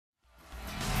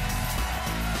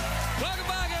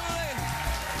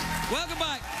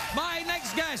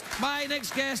My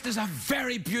next guest is a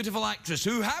very beautiful actress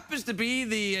who happens to be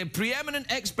the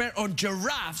preeminent expert on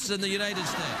giraffes in the United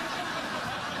States.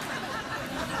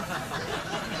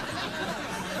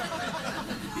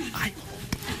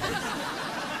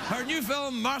 Her new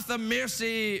film, Martha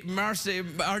Mercy, May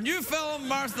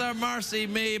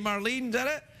Marlene, did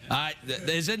it?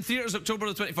 Is in theatres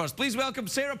October the 21st. Please welcome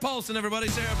Sarah Paulson, everybody.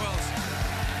 Sarah Paulson.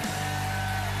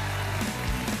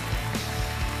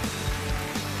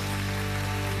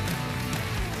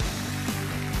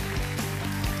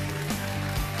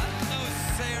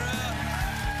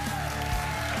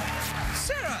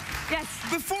 Yes.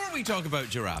 Before we talk about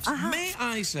giraffes, may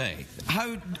I say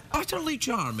how utterly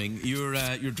charming your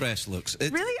dress looks.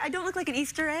 Really? I don't look like an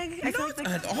Easter egg? Not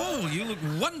at all. You look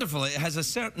wonderful. It has a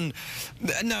certain...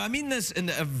 No, I mean this in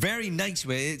a very nice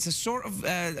way. It's a sort of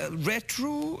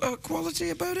retro quality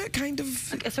about it, kind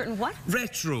of... Like a certain what?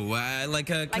 Retro, like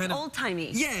a kind like of...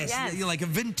 old-timey. Yes, like a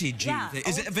vintage. Yeah,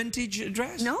 Is it a vintage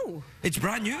dress? No. It's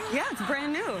brand new? Yeah, it's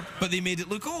brand new. But they made it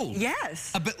look old? Yes.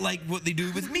 A bit like what they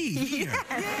do with me here. Yes.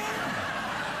 Yeah.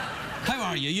 How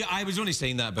are you? I was only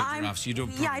saying that about giraffes. You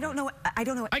don't. Yeah, I don't know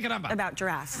about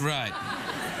giraffes. Right.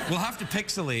 We'll have to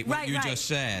pixelate what you just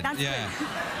said. That's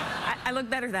I look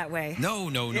better that way. No.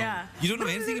 Yeah. You don't know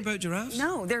anything about giraffes?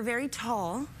 No, they're very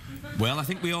tall. Well, I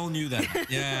think we all knew that.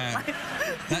 Yeah.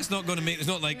 That's not going to make. It's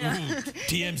not like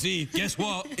TMZ. Guess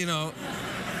what? You know.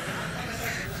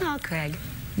 Oh, Craig.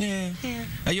 Yeah.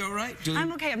 Are you all right?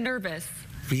 I'm okay. I'm nervous.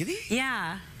 Really?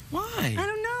 Yeah. Why? I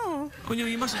don't know. Well,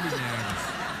 you mustn't be nervous.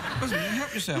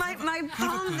 Help yourself. My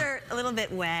palms are a little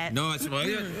bit wet. No, it's well.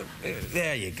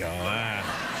 There you go.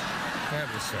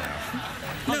 Help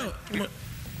yourself. No.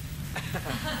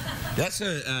 That's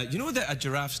a. You know that a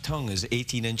giraffe's tongue is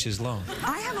 18 inches long.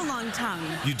 I have a long tongue.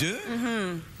 You do?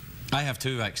 Mm-hmm. I have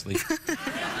too, actually.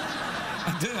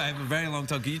 I do. I have a very long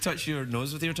tongue. Can you touch your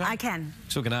nose with your tongue? I can.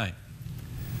 So can I.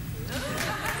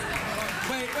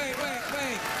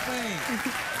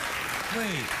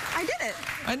 Wait. I did it.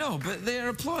 I know, but they're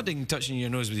applauding touching your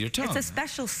nose with your tongue. It's a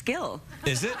special skill.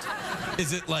 Is it?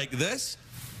 Is it like this?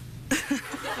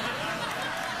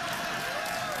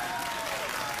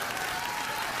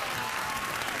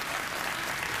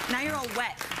 Now you're all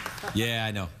wet. Yeah,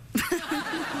 I know.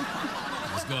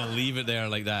 I'm just going to leave it there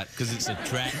like that, because it's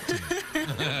attractive.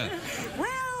 Well...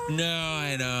 No,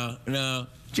 I know. No.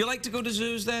 Do you like to go to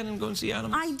zoos then and go and see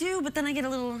animals? I do, but then I get a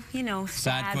little, you know,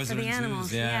 sad for the animals.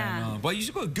 Zoos. Yeah. Well, you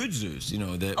should go to good zoos, you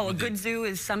know. A good zoo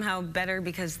is somehow better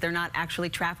because they're not actually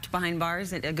trapped behind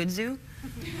bars at a good zoo?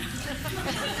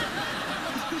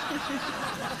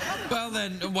 Well,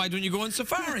 then, why don't you go on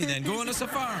safari then? Go on a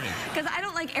safari. Because I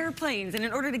don't like airplanes, and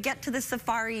in order to get to the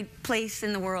safari place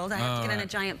in the world, I have to get on a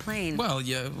giant plane. Well,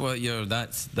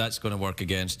 that's going to work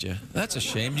against you. That's a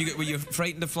shame. Were you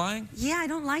frightened of flying? Yeah, I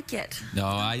don't like it. No,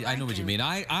 I know what you mean.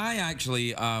 I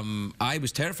actually, I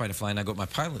was terrified of flying. I got my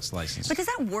pilot's license. But does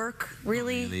that work,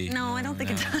 really? Really? No, I don't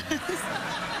think it does.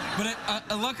 But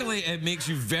luckily, it makes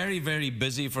you very, very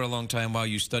busy for a long time while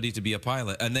you study to be a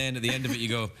pilot. And then at the end of it, you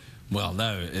go, well,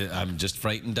 now I'm just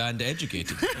frightened and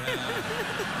educated. Can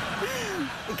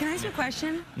I ask you a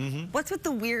question? Mm-hmm. What's with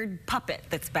the weird puppet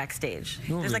that's backstage?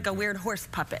 There's like a weird horse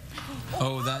puppet.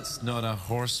 Oh, that's not a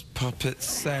horse puppet,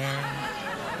 Sarah.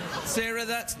 Sarah,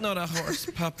 that's not a horse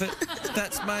puppet.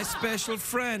 That's my special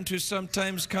friend who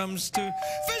sometimes comes to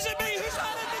visit me. Who's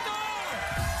out at the door?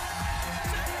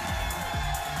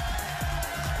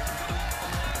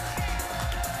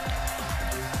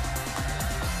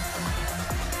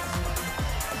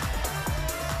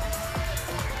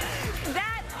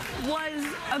 Was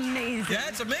amazing. Yeah,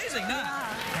 it's amazing. Now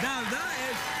that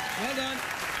is well done.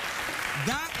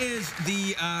 That is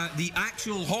the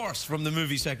actual horse from the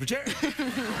movie Secretary.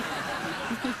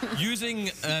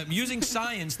 Using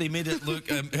science, they made it look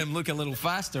him look a little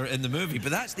faster in the movie,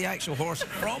 but that's the actual horse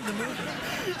from the movie.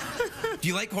 Do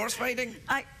you like horse riding?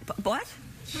 What?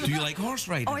 Do you like horse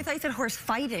riding? Oh, I thought you said horse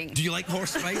fighting. Do you like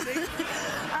horse fighting?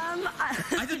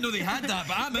 I didn't know they had that,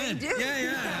 but I'm in. They do.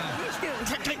 Yeah. Me too.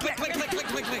 Click, click, click, click, click, click,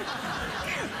 click, click.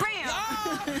 Bam!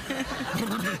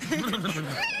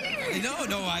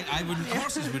 No, I wouldn't.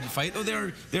 Horses wouldn't fight, though.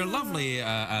 They're lovely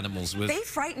animals. They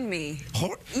frighten me.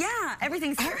 Yeah,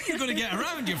 everything's... How are you going to get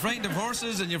around? You're frightened of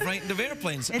horses and you're frightened of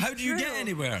airplanes. How do you get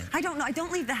anywhere? I don't know. I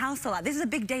don't leave the house a lot. This is a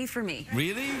big day for me.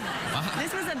 Really?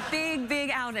 This was a big, big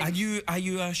outing. Are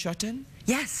you shut in?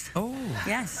 Yes. Oh.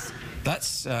 Yes.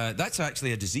 That's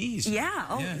actually a disease. Yeah.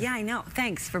 Oh, yeah, I know.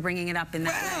 Thanks for bringing it up in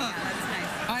that way. Yeah, that's nice.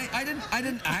 I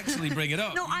didn't actually bring it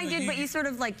up. No, I did, but you sort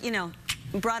of like, you know,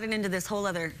 brought it into this whole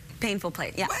other painful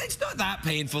place. Yeah. Well, it's not that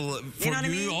painful for You know what I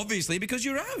mean? obviously, because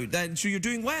you're out. And so you're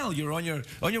doing well. You're on your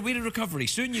way to recovery.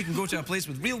 Soon you can go to a place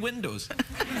with real windows.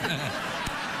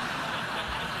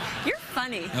 You're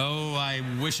funny. Oh, I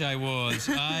wish I was.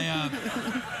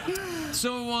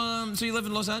 So you live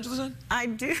in Los Angeles then? I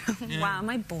do. Yeah. Wow, am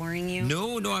I boring you?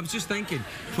 No, I was just thinking,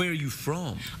 where are you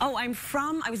from? Oh, I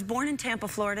was born in Tampa,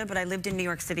 Florida, but I lived in New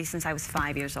York City since I was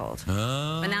 5 years old.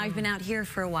 Oh. But now I've been out here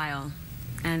for a while.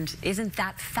 And isn't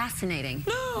that fascinating?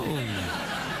 No.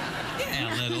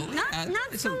 Yeah, a little. Not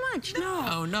so much, no.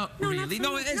 No, not really. Not so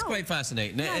No, it is much, no. quite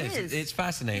fascinating. Yeah, It is. It's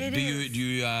fascinating. It do is.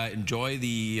 you enjoy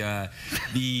the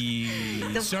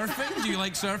surfing? Do you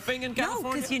like surfing in California?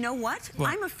 No, because you know what?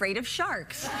 I'm afraid of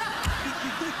sharks.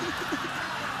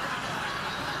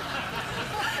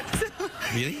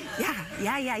 Really?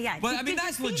 Yeah. Well, I mean,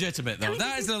 that's legitimate, though.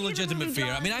 That is a legitimate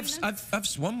fear. I mean, I've I've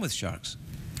swum with sharks.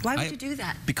 Why would you do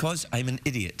that? Because I'm an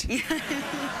idiot.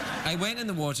 I went in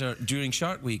the water during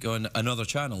Shark Week on another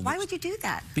channel. Why would you do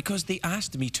that? Because they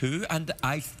asked me to, and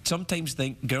I sometimes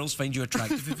think girls find you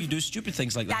attractive if you do stupid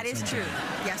things like that. That is true.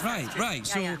 Yes, Right, that's true. right. Yeah,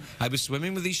 So yeah. I was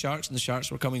swimming with these sharks, and the sharks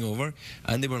were coming over,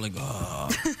 and they were like, oh.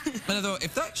 And I thought,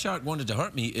 if that shark wanted to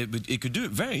hurt me, it could do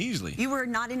it very easily. You were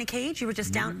not in a cage? You were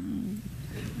just down?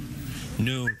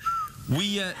 No.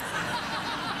 We,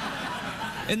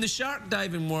 in the shark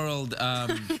diving world,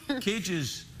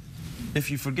 cages, if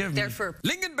you forgive me. They're for...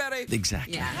 Lingonberry.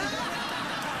 Exactly. Yeah.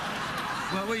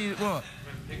 What?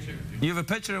 You have a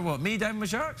picture of what? Me diving with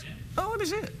sharks? Oh, let me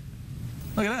see it.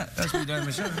 Look at that. That's me diving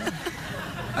with sharks.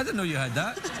 I didn't know you had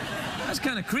that. That's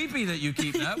kind of creepy that you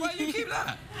keep that. Why do you keep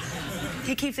that?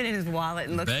 He keeps it in his wallet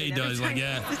and looks at it. He does, like,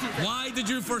 yeah. Why did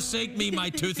you forsake me, my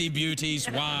toothy beauties?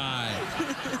 Why?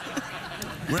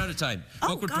 We're out of time.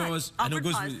 Oh, awkward God. pause. Awkward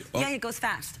pause. Yeah, it goes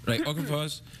fast. Right, awkward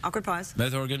pause. Awkward pause.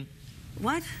 Mouth organ.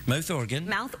 What? Mouth organ.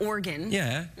 Mouth organ.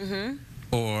 Yeah.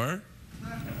 Or.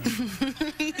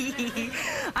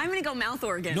 I'm going to go mouth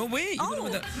organ. No, wait.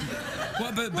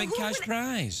 What about big cash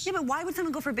prize? Yeah, but why would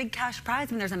someone go for big cash prize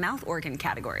when there's a mouth organ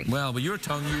category? Well, with your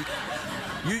tongue,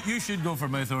 you should go for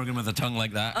mouth organ with a tongue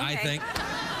like that, Okay. I think.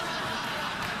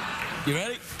 You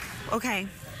ready? Okay.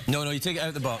 No, you take it out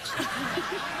of the box.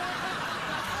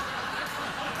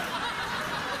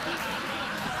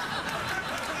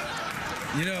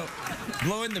 You know,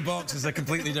 blowing the box is a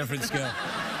completely different skill.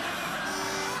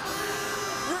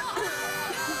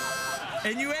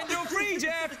 Innuendo free,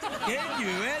 Jeff!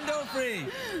 Innuendo free!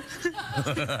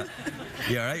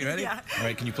 You all right? You ready? Yeah. All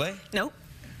right, can you play? Nope.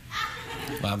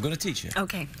 Well, I'm going to teach you.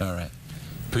 Okay. All right.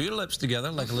 Put your lips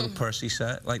together like a little Percy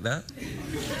set, like that.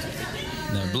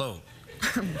 Now blow.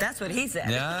 That's what he said.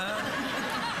 Yeah.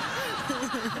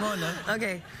 Come on now.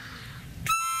 Okay.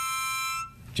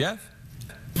 Jeff?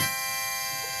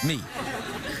 Me.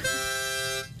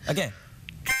 Again.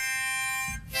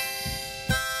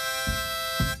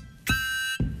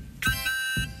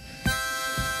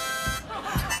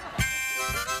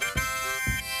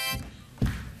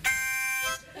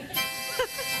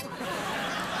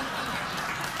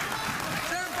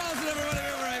 Paulson, everybody,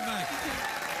 we'll be right back.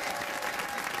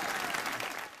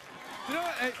 You know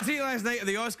what? See last night at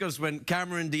the Oscars when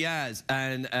Cameron Diaz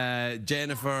and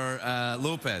Jennifer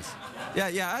Lopez. Yeah,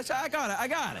 I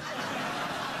got it.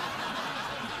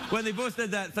 When they both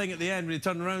did that thing at the end, when they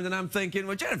turned around, and I'm thinking,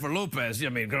 well, Jennifer Lopez, I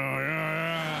mean, and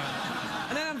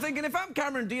then I'm thinking, if I'm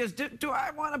Cameron Diaz, do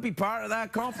I want to be part of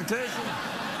that competition?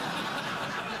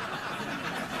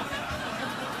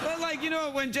 Well, like, you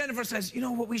know, when Jennifer says, you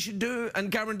know what we should do,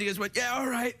 and Cameron Diaz went, yeah, all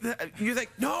right, you think,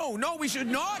 no, we should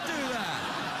not do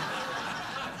that.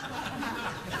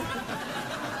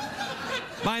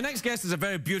 My next guest is a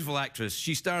very beautiful actress.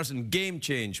 She stars in Game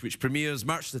Change, which premieres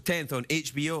March the 10th on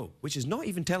HBO, which is not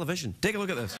even television. Take a look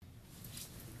at this.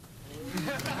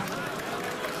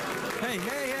 Hey.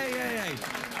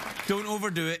 Don't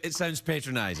overdo it. It sounds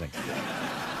patronizing.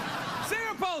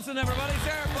 Sarah Paulson, everybody.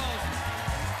 Sarah Paulson.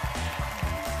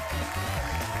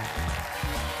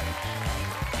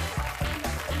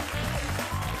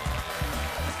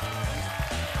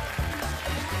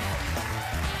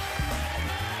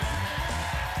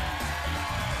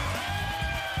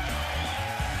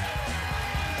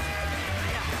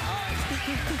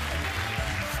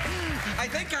 I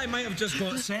think I might have just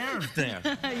got served there.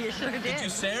 You sure did. Did you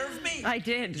serve me? I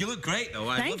did. You look great, though.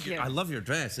 Thank you. I love your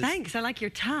dress. Thanks. I like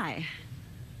your tie.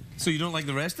 So you don't like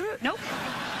the rest of it? Nope.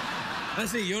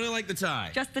 Let's see. You only like the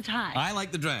tie. Just the tie. I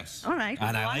like the dress. All right.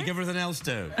 And I What? like everything else,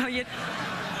 too. Oh, you...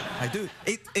 I do.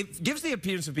 It gives the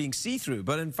appearance of being see-through,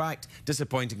 but in fact,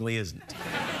 disappointingly isn't. Because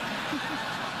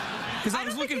I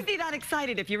don't think you'd be that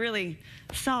excited if you really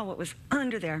saw what was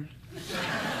under there.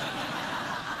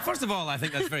 First of all, I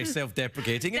think that's very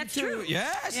self-deprecating. That's and true.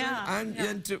 Yes. Yeah.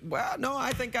 And well, no,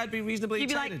 I think I'd be reasonably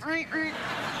excited. You'd be like,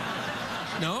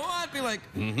 No, I'd be like,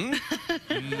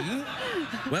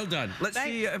 Well done. Let's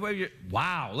see where you.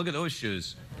 Wow, look at those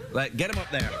shoes. Like, get them up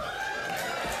there.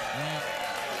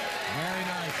 Very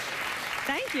nice.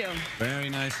 Thank you. Very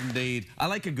nice indeed. I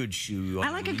like a good shoe. I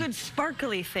like a good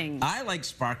sparkly thing. I like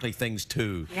sparkly things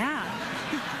too. Yeah.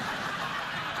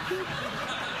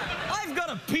 I've got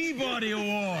a Peabody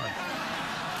Award.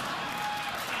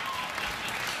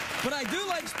 But I do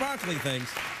like sparkly things.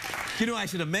 You know, I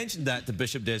should have mentioned that to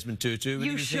Bishop Desmond Tutu when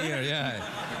he was here. Yeah.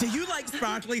 Do you like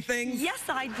sparkly things? Yes,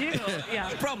 I do. Yeah.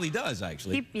 He probably does,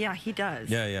 actually. He does.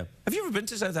 Yeah, yeah. Have you ever been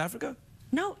to South Africa?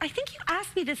 No, I think you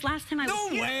asked me this last time I was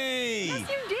here. No way! Yes,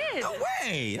 you did. No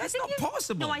way! That's not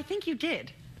possible. No, I think you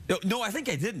did. No, I think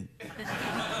I didn't.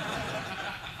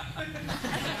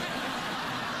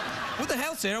 What the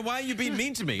hell, Sarah? Why are you being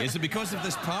mean to me? Is it because of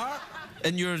this part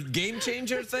and your game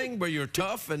changer thing where you're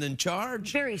tough and in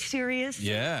charge? Very serious.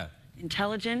 Yeah.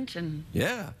 Intelligent and...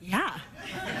 Yeah. Yeah.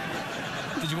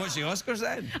 Did you watch the Oscars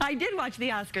then? I did watch the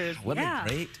Oscars. Were they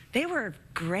great? They were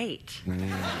great.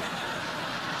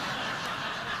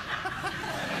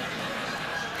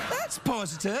 That's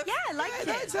positive. Yeah, I liked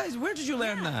it. That's, where did you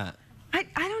learn that? I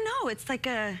don't know. It's like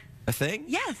a... A thing?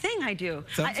 Yeah, a thing I do.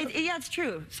 Yeah, it's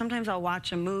true. Sometimes I'll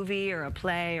watch a movie or a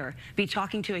play or be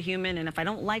talking to a human, and if I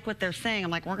don't like what they're saying,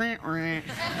 I'm like,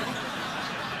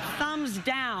 thumbs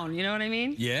down, you know what I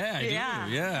mean? Yeah, I do.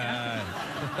 Yeah.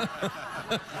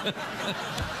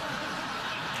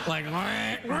 Like,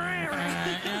 I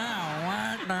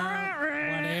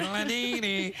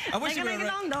wish you were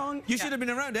around. You should have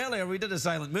been around earlier. We did a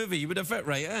silent movie. You would have fit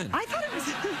right in. I thought it was...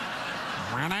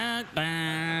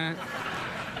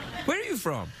 Where are you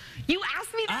from? You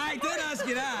asked me that. I did ask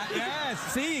you that. Yes.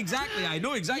 See, exactly. I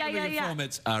know exactly where you're from.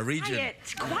 It's a region.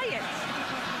 Quiet.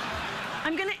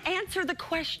 I'm going to answer the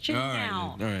question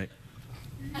now. All right.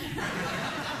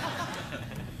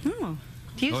 Oh.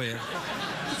 Do you, yeah.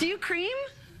 Do you cream?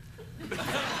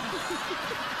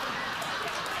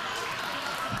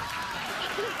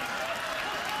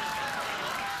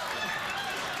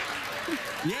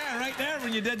 Yeah, right there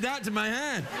when you did that to my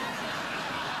hand.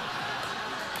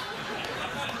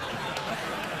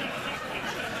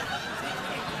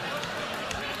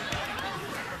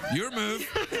 Your move.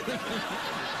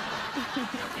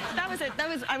 That was it.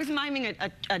 I was miming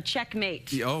a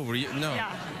checkmate. Oh, were you? No.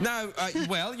 Yeah. Now,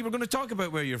 well, you were going to talk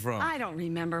about where you're from. I don't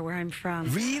remember where I'm from.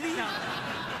 Really? No.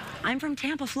 I'm from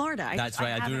Tampa, Florida. That's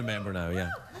right. I do remember now.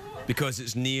 Yeah. Because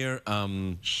it's near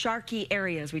sharky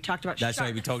areas. We talked about sharks. That's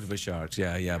right. We talked about sharks.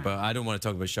 Yeah. But I don't want to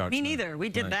talk about sharks. Me neither. We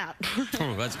did that.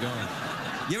 Oh, that's gone.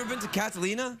 You ever been to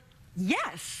Catalina?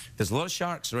 Yes. There's a lot of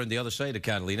sharks around the other side of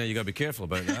Catalina. You got to be careful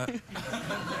about that.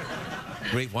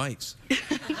 Great whites.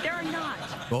 There are not.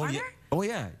 Oh, are yeah. there? Oh,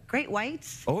 yeah. Great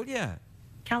whites? Oh, yeah.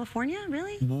 California?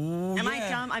 Really? Oh, Am I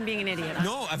dumb? I'm being an idiot.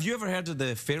 No, have you ever heard of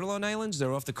the Farallon Islands?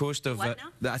 They're off the coast of... What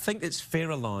now? I think it's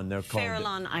Farallon, they're called.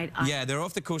 Farallon Yeah, they're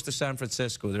off the coast of San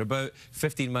Francisco. They're about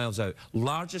 15 miles out.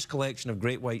 Largest collection of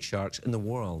great white sharks in the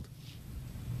world.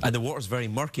 And the water's very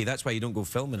murky. That's why you don't go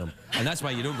filming them. And that's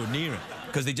why you don't go near it.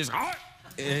 Because they just...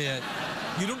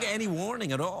 you don't get any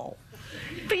warning at all.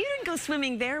 But you didn't go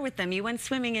swimming there with them. You went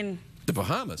swimming in... The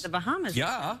Bahamas? The Bahamas.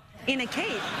 Yeah. In a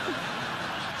cave.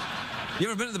 You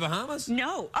ever been to the Bahamas?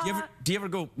 No. Do you ever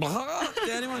go to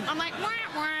anyone? I'm like,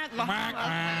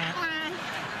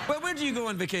 Well, where do you go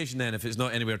on vacation then if it's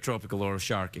not anywhere tropical or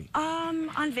sharky?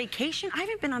 On vacation? I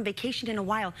haven't been on vacation in a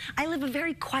while. I live a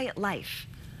very quiet life.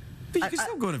 But you can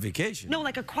still go on a vacation. No,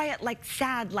 like a quiet, like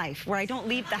sad life where I don't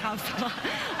leave the house a lot.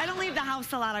 I don't leave the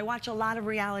house a lot. I watch a lot of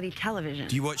reality television.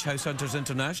 Do you watch House Hunters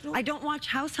International? I don't watch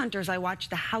House Hunters. I watch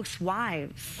The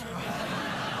Housewives.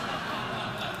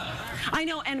 I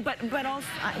know, but also,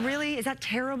 really, is that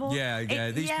terrible?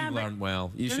 Yeah, these people aren't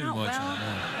well. You shouldn't watch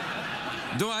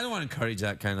that. No. I don't want to encourage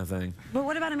that kind of thing. But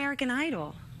what about American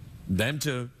Idol? Them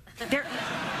too.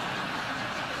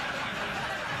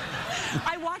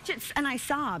 I watch it and I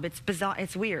sob. It's bizarre.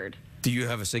 It's weird. Do you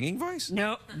have a singing voice?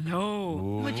 No.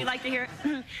 Ooh. Would you like to hear it?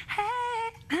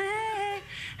 Hey, hey,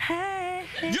 hey.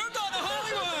 You're going to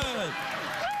Hollywood!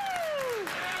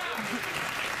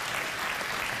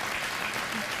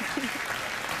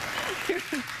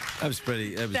 That was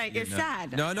pretty... It's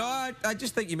sad. No, I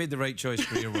just think you made the right choice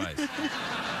career-wise.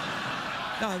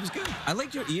 No, it was good. I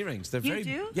like your earrings. They're very... You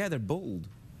do? Yeah, they're bold.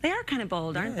 They are kind of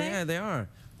bold, aren't they? Yeah, they are.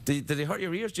 Did they hurt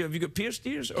your ears? Have you got pierced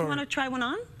ears? Do you want to try one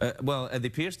on? Well, are they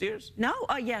pierced ears? No?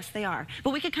 Oh, yes, they are. But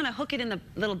we could kind of hook it in the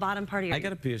little bottom part of your... I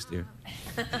got a pierced ear.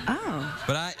 Oh.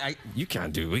 But we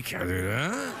can't do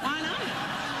that. Why not?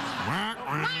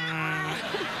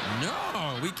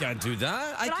 No, we can't do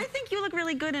that. But I think you look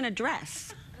really good in a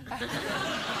dress.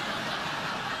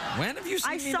 When have you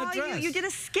seen me in a dress? I saw you did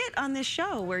a skit on this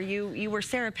show where you were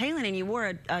Sarah Palin and you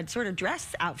wore a sort of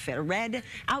dress outfit, a red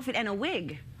outfit and a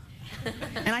wig.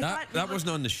 And I thought that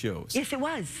wasn't on the show. Yes, it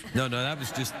was. No, that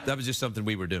was just something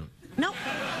we were doing. No.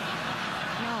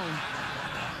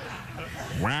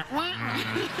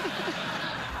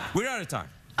 We're out of time.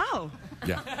 Oh.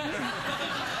 Yeah.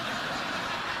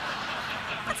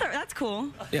 That's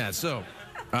cool. Yeah. So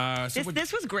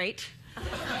this was great.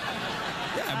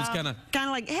 Yeah, it was kind of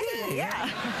like, hey, yeah.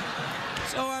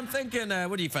 So I'm thinking,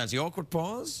 what do you fancy? Awkward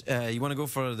pause? You want to go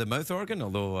for the mouth organ?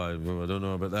 Although I don't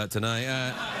know about that tonight.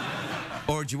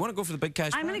 Or do you want to go for the big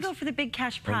cash prize? I'm going to go for the big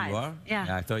cash prize. Oh, you are?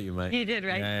 Yeah. I thought you might. You did,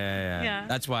 right? Yeah.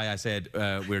 That's why I said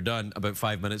we're done about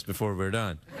 5 minutes before we're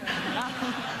done.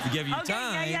 To give you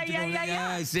time.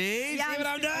 Yeah. See? Yeah, See what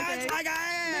I'm doing? okay. I got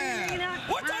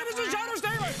it. What time is the Shadow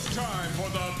Stable? It's time for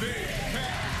the big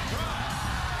cash prize.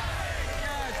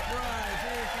 Cash prize.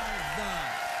 Here comes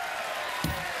that.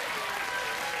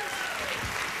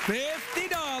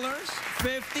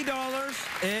 $50.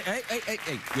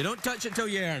 Hey. You don't touch it till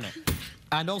you earn it.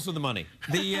 And also the money.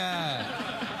 The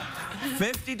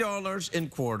 $50 in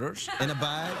quarters in a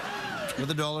bag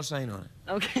with a dollar sign on it.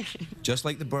 Okay. Just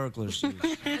like the burglars.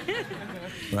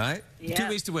 Right? Yeah. 2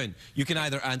 ways to win. You can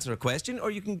either answer a question or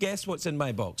you can guess what's in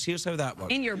my box. Here's how that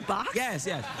works. In your box? Yes.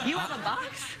 You have a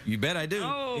box? You bet I do.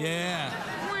 Oh. Yeah.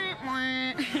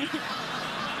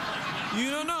 You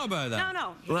don't know about that?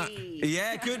 No. Right.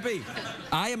 Yeah, it could be.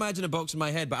 I imagine a box in my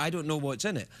head, but I don't know what's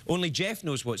in it. Only Jeff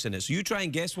knows what's in it. So you try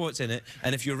and guess what's in it,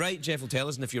 and if you're right, Jeff will tell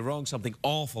us, and if you're wrong, something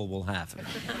awful will happen.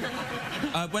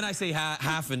 When I say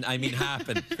happen, I mean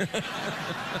happen.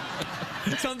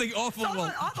 Something awful will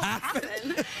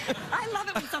happen. I love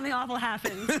it when something awful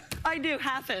happens. I do,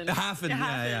 happen.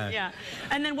 Yeah.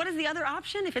 And then what is the other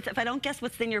option? If I don't guess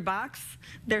what's in your box,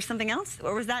 there's something else?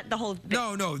 Or was that the whole bit?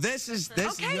 No, this is...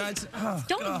 Okay,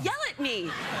 don't yell at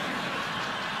me.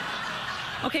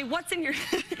 Okay, what's in your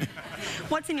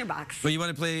box? Well, you want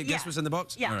to play Guess What's in the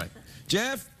Box? Yeah. All right.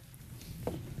 Jeff,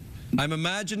 I'm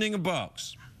imagining a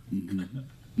box.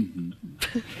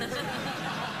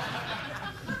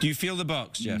 Do you feel the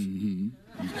box, Jeff?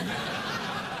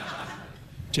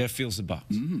 Jeff feels the box.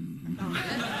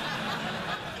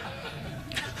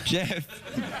 Jeff.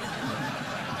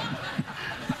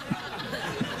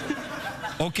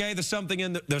 Okay, there's something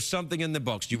in the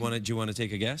box. Do you want to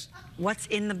take a guess? What's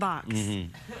in the box? And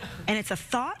it's a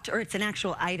thought or it's an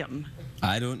actual item?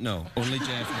 I don't know. Only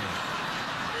Jeff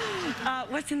knows.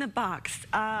 What's in the box?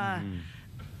 A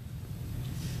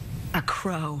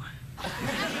crow.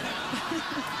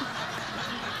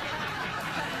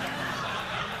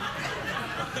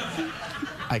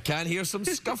 I can hear some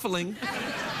scuffling.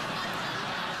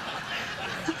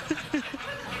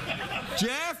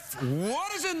 Jeff,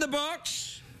 what is in the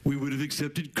box? We would have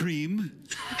accepted cream.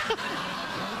 A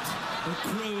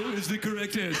crow is the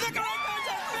correct answer. The correct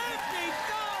answer,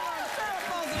 $50. Sarah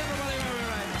Paulson, everybody,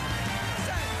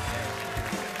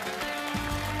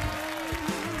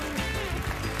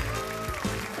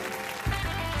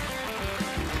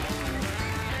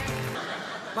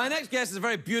 My next guest is a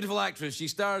very beautiful actress. She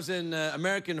stars in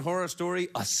American Horror Story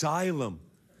Asylum.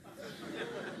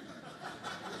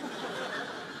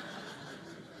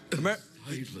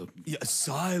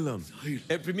 Asylum.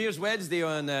 It premieres Wednesday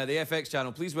on the FX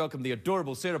channel. Please welcome the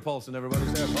adorable Sarah Paulson, everybody.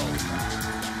 Sarah Paulson.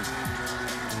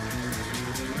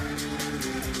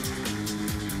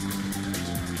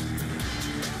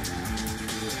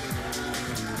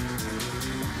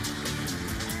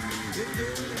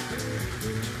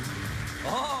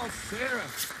 Oh, Sarah.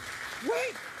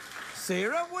 Wait.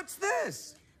 Sarah, what's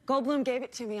this? Goldblum gave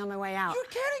it to me on my way out. You're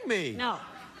kidding me. No.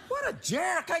 What a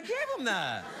jerk. I gave him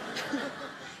that.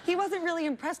 He wasn't really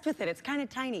impressed with it. It's kind of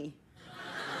tiny.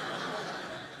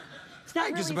 It's not I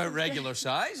think it's really about regular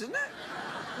size, isn't it?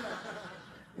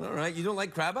 All right. You don't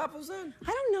like crab apples, then?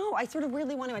 I don't know. I sort of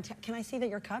weirdly want to... Can I see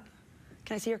your cup?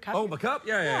 Can I see your cup? Oh, my cup?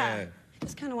 Yeah. I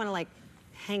just kind of want to, like,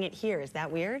 hang it here. Is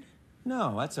that weird?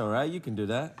 No, that's all right. You can do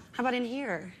that. How about in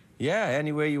here? Yeah,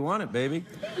 any way you want it, baby.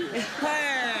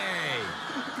 Hey!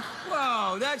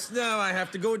 Whoa, that's now I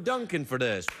have to go Dunkin' for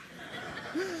this.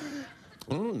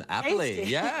 Appley.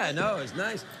 Tasty. Yeah, no, it's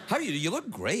nice. How are you? You look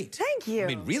great. Thank you. I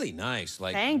mean, really nice.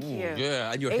 Like, Thank you.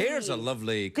 Yeah, and your hair's a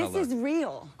lovely color. This is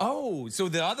real. Oh, so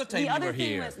the other time you were here. The other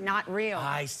thing was not real.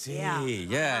 I see.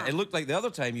 Yeah. It looked like the other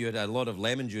time you had a lot of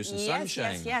lemon juice and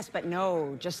sunshine. Yes, but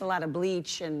no, just a lot of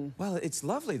bleach and... Well, it's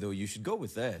lovely, though. You should go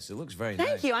with this. It looks very nice.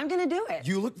 Thank you. I'm going to do it.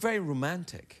 You look very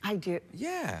romantic. I do.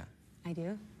 Yeah. I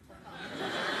do?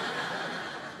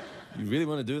 You really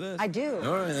want to do this? I do.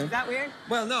 All right, then. Is that weird?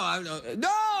 Well, no, no!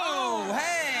 Oh.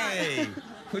 Hey!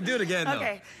 We'll do it again, though.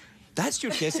 Okay. That's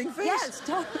your kissing face? Yes,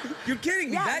 totally. You're kidding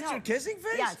me? Yeah, That's no. your kissing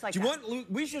face? Yeah, it's like do you that.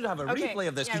 want? We should have a Okay. replay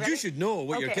of this Yeah, because you ready? should know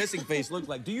what your Okay. kissing face looks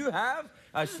like. Do you have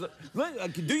a?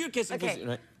 Do your kissing Okay. face.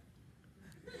 Right.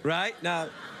 Right now,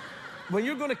 when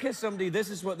you're going to kiss somebody, this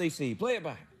is what they see. Play it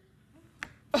back.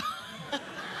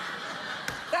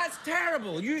 That's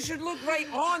terrible. You should look right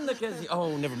on the kissing.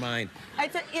 Oh, never mind. I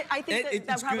think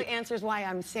that probably good. answers why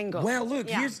I'm single. Well, look,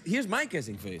 Yeah. here's my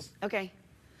kissing face. Okay.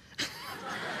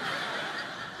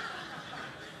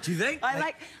 Do you think?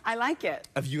 I like it.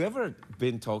 Have you ever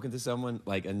been talking to someone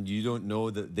and you don't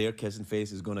know that their kissing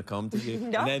face is going to come to you,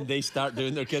 No. and then they start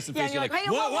doing their kissing Yeah, face? You're like, hey,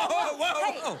 whoa.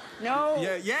 Hey, no.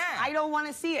 Yeah. I don't want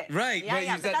to see it. Right, Yeah, but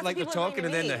yeah, you but that's like what they're people are talking, doing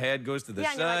and to then the me. head goes to the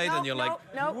Yeah, side, and and you're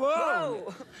like, no,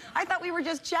 whoa. I thought we were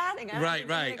just chatting.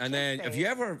 Right. And then, have you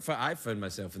ever? I found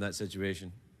myself in that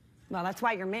situation. Well, that's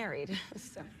why you're married.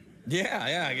 So.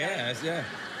 Yeah, I guess, yeah.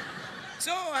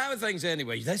 So, how are things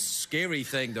anyway? This scary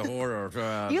thing, the horror.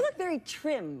 You look very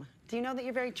trim. Do you know that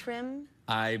you're very trim?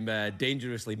 I'm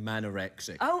dangerously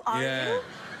manorexic. Oh, are yeah. you?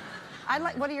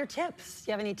 What are your tips?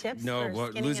 Do you have any tips? No, for what,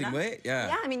 skinning losing it up? weight? Yeah.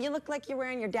 Yeah, I mean, you look like you're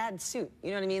wearing your dad's suit.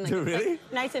 You know what I mean? Like, it's Really?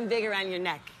 like nice and big around your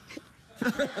neck.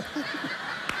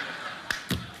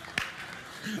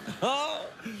 Oh,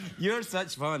 you're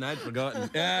such fun. I'd forgotten.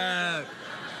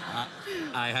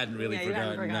 I hadn't really Yeah, you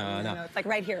haven't forgotten. No. It's like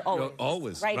right here, always. No,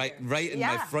 always. Right here. in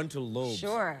my frontal lobes.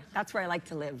 Sure, that's where I like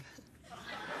to live.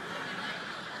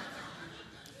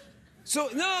 So,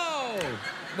 no!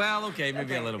 Well, okay,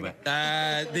 maybe a little bit.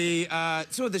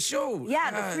 So the show.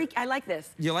 Yeah, the freak, I like this.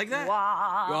 You like that?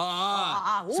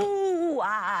 Wah, ooh,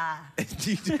 ah.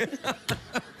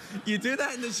 You do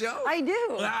that in the show? I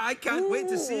do. I can't wait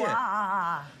to see it.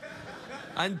 Ah.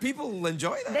 And people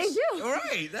enjoy that. They do. All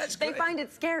right, that's great. They find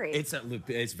it scary. It's a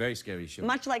very scary show.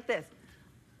 Much like this.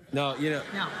 No, No.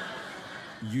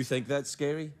 You think that's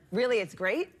scary? Really, it's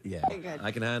great? Yeah. Okay, good. I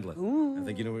can handle it. Ooh. I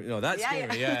think you know. No, that's Yeah,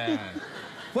 scary. yeah. Yeah.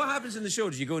 What happens in the show?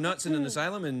 Do you go nuts in an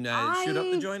asylum and shoot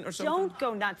up the joint or something? I don't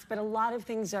go nuts, but a lot of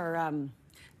things are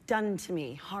done to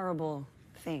me. Horrible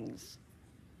things.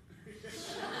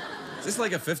 Is this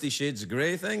like a 50 Shades of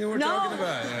Grey thing that we're talking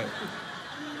about? Yeah.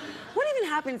 What even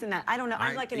happens in that? I don't know.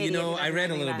 I'm like an idiot. I read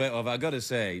a little bit of it. I got to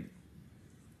say,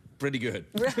 pretty good.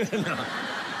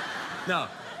 No.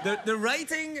 The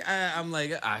writing, I'm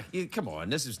like, come on,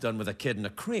 this is done with a kid and a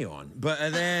crayon.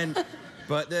 But then,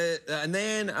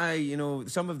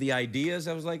 some of the ideas,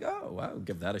 I was like, oh, I'll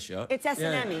give that a shot. It's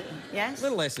S&M-y, Yeah. yes?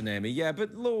 Little S&M-y, yeah,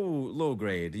 but low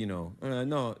grade,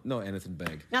 not anything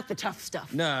big. Not the tough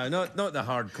stuff. No, not the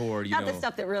hardcore, Not the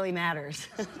stuff that really matters.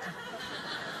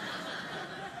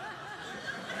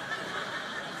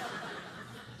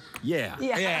 Yeah.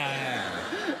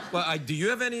 Well, do you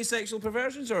have any sexual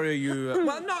perversions, or are you...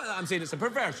 well, no, I'm saying it's a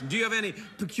perversion. Do you have any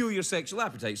peculiar sexual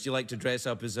appetites? Do you like to dress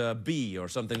up as a bee or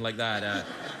something like that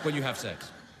when you have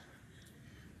sex?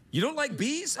 You don't like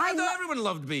bees? I thought everyone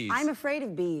loved bees. I'm afraid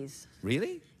of bees.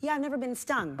 Really? Yeah, I've never been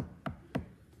stung.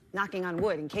 Knocking on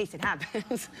wood in case it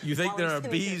happens. You think there are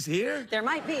bees here? There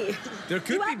might be. There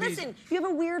could be bees. Listen, you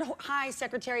have a weird high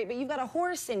secretariat, but you've got a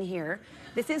horse in here.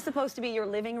 This is supposed to be your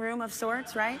living room of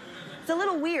sorts, right? It's a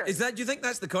little weird. Do you think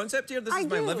that's the concept here? This is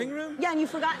my living room? Yeah, and you've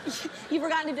forgotten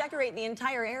to decorate the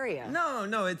entire area.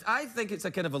 No, I think it's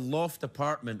a kind of a loft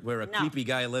apartment where a creepy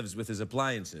guy lives with his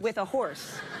appliances. With a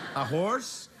horse. A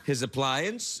horse, his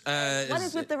appliance. What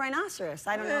is with the rhinoceros?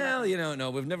 I don't know. Well, no,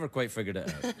 we've never quite figured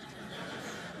it out.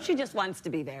 She just wants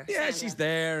to be there. Yeah, Sandra. she's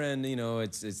there, and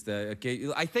it's the okay.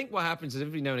 I think what happens is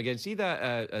every now and again, see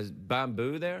that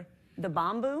bamboo there? The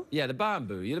bamboo? Yeah, the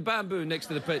bamboo. You're the bamboo next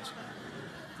to the pitch.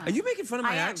 Are you making fun of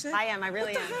my accent? I am. I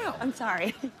really am. What the hell? I'm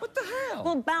sorry. What the hell?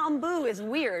 Well, bamboo is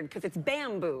weird because it's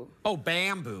bamboo. Oh,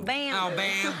 bamboo. Bamboo. Oh,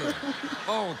 bamboo.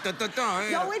 Oh,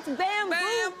 yeah. Yo, it's bamboo.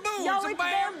 Bamboo. Yo, It's a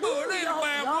bamboo. It ain't a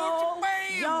bamboo.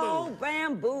 It's a Yo,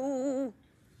 bamboo.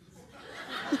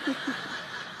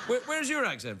 Where's your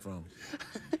accent from?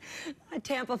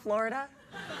 Tampa, Florida.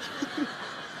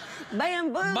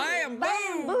 Bamboo.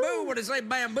 Bamboo. Boo. What do they say?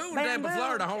 Bamboo. Tampa,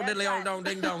 Florida. Ho diddly That's old dong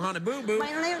ding dong honey boo boo.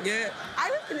 Yeah. I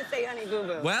was going to say honey boo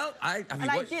boo. Well, I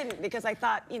didn't because I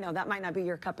thought, that might not be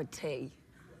your cup of tea.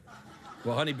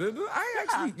 Well, Honey Boo Boo,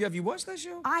 have you watched that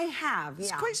show? I have, yeah.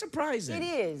 It's quite surprising. It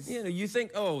is. You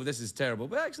think, oh, this is terrible,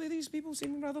 but actually these people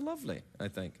seem rather lovely, I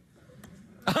think.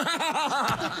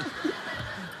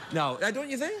 No, don't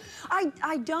you think?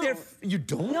 I don't. You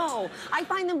don't? No, I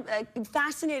find them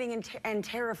fascinating and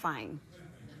terrifying.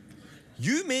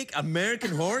 You make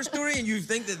American Horror Story and you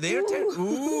think that they're terrible?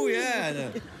 Ooh, yeah.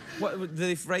 No. What, did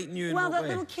they frighten you in Well, what that way?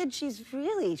 little kid, she's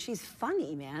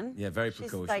funny, man. Yeah, very She's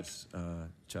precocious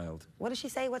child. What does she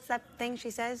say? What's that thing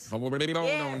she says?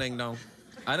 Yeah. Ding dong.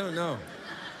 I don't know.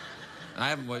 I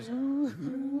haven't watched.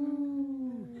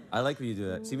 I like when you do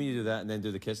that. See when you do that and then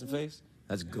do the kissing face?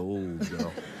 That's gold,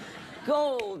 girl.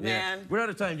 Gold, man. We're out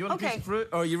of time. Do you want a piece of fruit?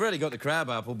 Oh, you've already got the crab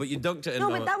apple, but you dunked it in. No,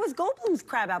 but that was Goldblum's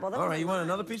crab apple. All right, you want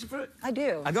another piece of fruit? I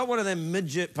do. I got one of them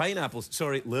midget pineapples.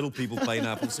 Sorry, little people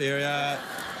pineapples here.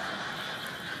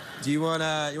 Do you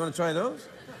wanna try those?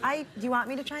 Do you want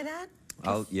me to try that?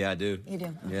 Yeah, I do. You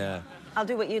do? Yeah. I'll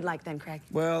do what you'd like then, Craig.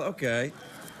 Well, okay.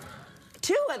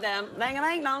 2 of them. Ding a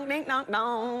ding dong, ding dong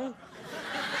dong.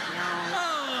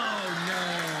 Oh no!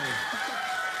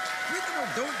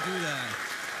 Don't do that.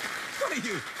 What are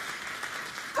you?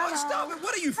 Oh, stop it!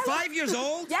 What are you, 5 years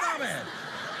old? Yes. Stop it!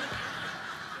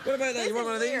 What about that? You want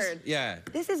one of these? Weird. Yeah.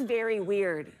 This is very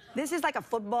weird. This is like a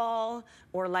football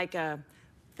or like a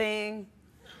thing.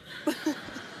 What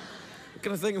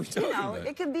kind of thing are we talking about?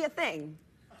 It could be a thing.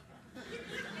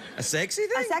 A sexy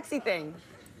thing? A sexy thing.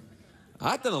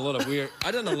 I've done a lot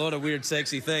of weird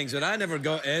sexy things, but I never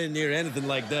got near anything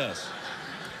like this.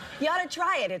 You ought to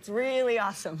try it. It's really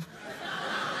awesome.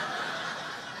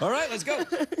 All right, let's go.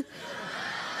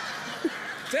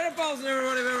 Sarah Paulson,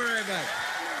 everybody. We'll be right back.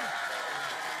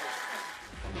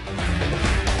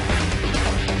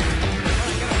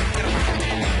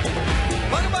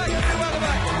 Welcome back, everybody. Welcome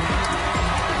back.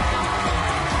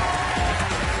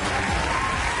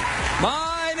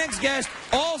 My next guest,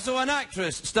 also an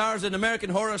actress, stars in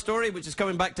American Horror Story, which is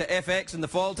coming back to FX in the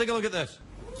fall. Take a look at this.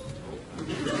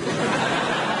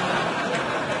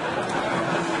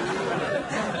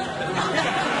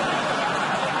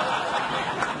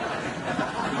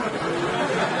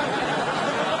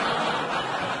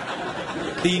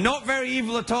 The not very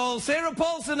evil at all, Sarah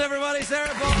Paulson, everybody. Sarah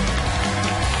Paulson.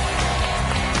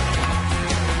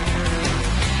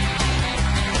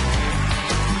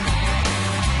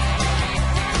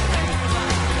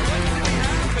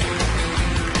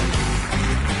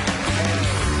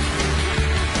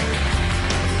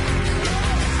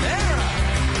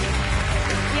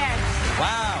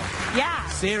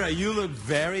 Sarah, you look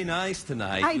very nice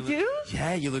tonight. I do?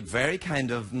 Yeah, you look very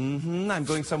kind of, I'm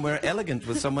going somewhere elegant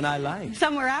with someone I like.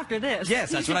 Somewhere after this.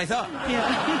 Yes, that's what I thought.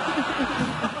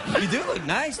 Yeah. You do look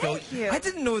nice, though. Thank you. I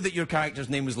didn't know that your character's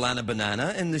name was Lana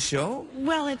Banana in the show.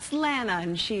 Well, it's Lana,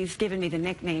 and she's given me the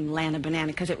nickname Lana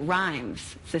Banana because it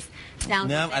rhymes. It's just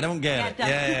No, I don't get it.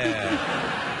 Yeah.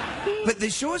 Yeah. But the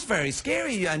show's very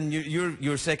scary, and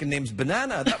your second name's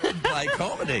Banana. That would imply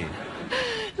comedy.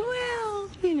 Well,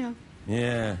 you know.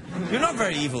 Yeah. You're not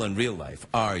very evil in real life,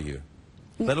 are you?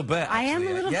 A little bit. I am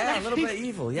a little bit. Yeah, a little bit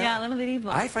evil, yeah. Yeah, a little bit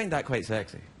evil. I find that quite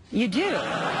sexy. You do?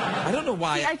 I don't know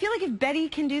why. See, I feel like if Betty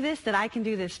can do this, that I can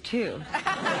do this too.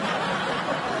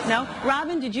 No?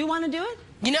 Robin, did you want to do it?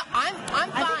 You know, I'm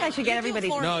fine. I think I should get everybody.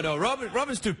 No,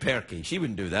 Robin's too perky. She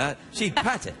wouldn't do that. She'd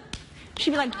pat it.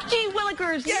 She'd be like, gee,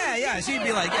 Willikers. Yeah, she'd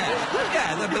be like,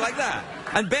 yeah, they'd be like that.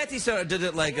 And Betty sort of did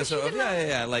it like a sort of,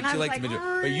 like she liked me to.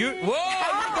 Are you? Whoa!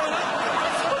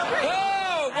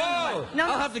 No.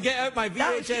 I'll have to get out my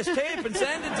VHS tape and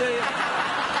send it to you.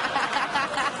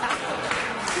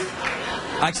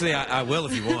 Actually, I will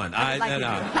if you want. No.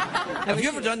 Have you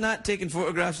ever done that, taken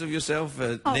photographs of yourself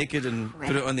naked and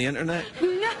put it on the internet?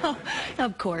 No,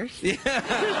 of course. Yeah.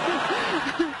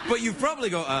 But you've probably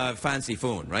got a fancy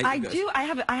phone, right? I do. I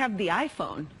have the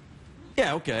iPhone.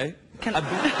 Yeah, okay.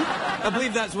 I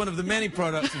believe that's one of the many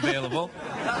products available.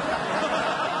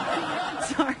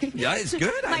 Sorry. Yeah, it's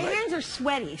good. My hands are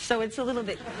sweaty, so it's a little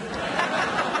bit...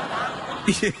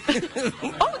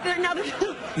 Oh,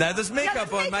 now there's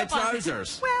makeup on my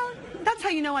trousers. Well, that's how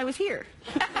you know I was here.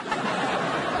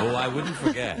 Oh, I wouldn't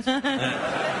forget.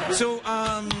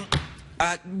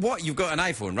 What? You've got an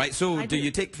iPhone, right? So do you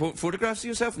take photographs of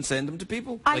yourself and send them to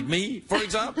people? Like me, for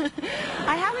example?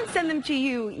 I haven't sent them to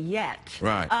you yet.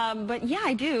 Right. But yeah,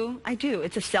 I do.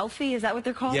 It's a selfie. Is that what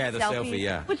they're called? Yeah, the selfie,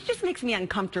 yeah. Which just makes me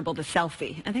uncomfortable, the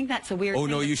selfie. I think that's a weird thing. Oh,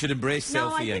 no, you should embrace selfie.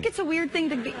 No, I think it's a weird thing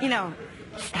to be,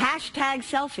 hashtag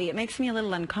selfie. It makes me a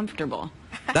little uncomfortable.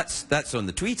 That's on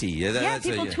the Tweety. Yeah,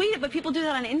 people tweet it, but people do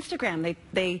that on Instagram.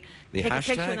 They take a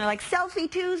picture and they're like, Selfie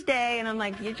Tuesday, and I'm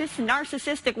like, you're just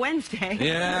narcissistic Wednesday.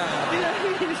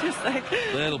 Yeah. It's just like...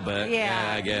 A little bit.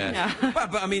 Yeah, I guess. No.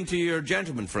 But I mean, to your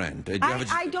gentleman friend.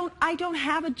 I don't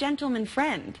have a gentleman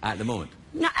friend. At the moment?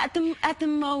 No, at the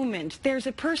moment. There's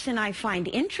a person I find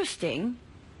interesting,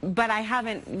 but I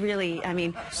haven't really,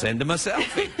 Send him a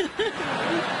selfie.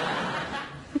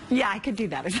 Yeah, I could do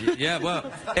that. Yeah,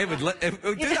 well, it would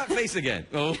do that face again.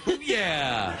 Oh,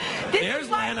 yeah. There's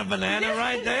Lana Banana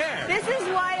right there. This is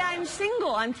why I'm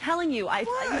single. I'm telling you.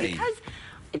 Why?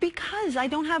 Because I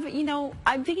don't have, you know,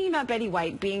 I'm thinking about Betty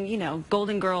White being, you know,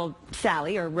 Golden Girl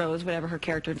Sally or Rose, whatever her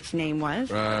character's name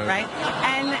was, right?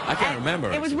 And I can't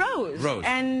remember. It was Rose. Rose.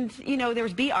 And, you know, there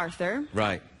was B. Arthur.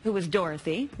 Right. Who was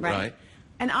Dorothy, right? Right.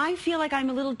 And I feel like I'm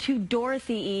a little too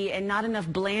Dorothy-y and not enough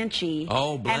Blanche-y.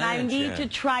 Oh, Blanche, and I need to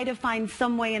try to find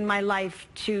some way in my life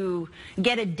to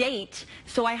get a date,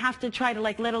 so I have to try to,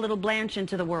 like, let a little Blanche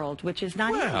into the world, which is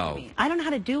not easy for me. I don't know how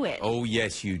to do it. Oh,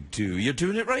 yes, you do. You're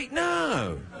doing it right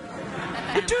now.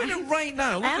 You're doing it right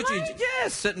now. Look at you. Yeah,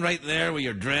 sitting right there with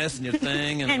your dress and your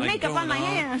thing. And like makeup on my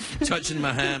hands. Touching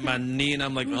my hand, my knee, and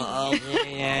I'm like, oh,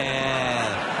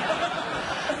 yeah.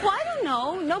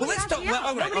 No, nobody asked me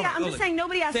out. I'm just saying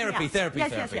nobody asked me out. Therapy.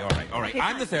 Yes. All right. Okay,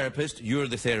 I'm the therapist. You're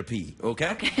the therapy.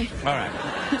 Okay? Okay. All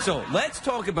right. So let's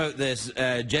talk about this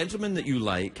gentleman that you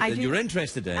like, that you're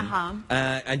interested in,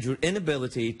 and your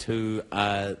inability to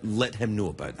let him know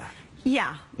about that.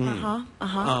 Yeah.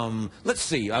 Let's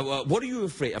see. What are you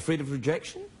afraid? Afraid of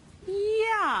rejection?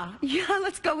 Yeah.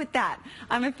 Let's go with that.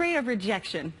 I'm afraid of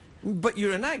rejection. But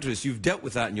you're an actress. You've dealt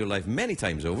with that in your life many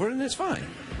times over, and it's fine.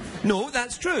 No,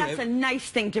 that's true. That's a nice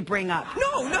thing to bring up. No.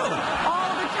 All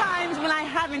the times when I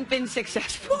haven't been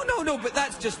successful. No, but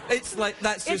that's just, it's like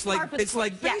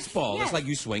baseball. Yes. It's like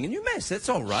you swing and you miss. It's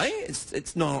all right.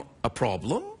 It's not a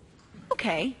problem.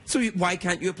 Okay. So why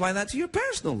can't you apply that to your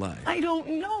personal life? I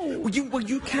don't know. Well,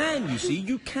 you can, you see,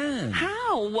 you can.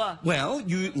 How? Well,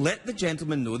 you let the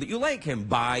gentleman know that you like him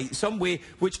by some way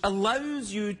which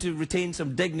allows you to retain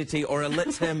some dignity or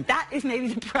lets him... That is maybe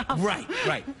the problem.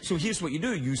 Right. So here's what you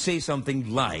do. You say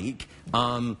something like,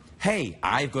 hey,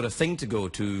 I've got a thing to go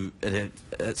to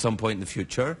at some point in the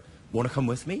future. Want to come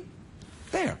with me?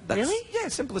 There. Really? Yeah,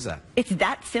 simple as that. It's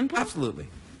that simple? Absolutely.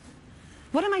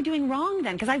 What am I doing wrong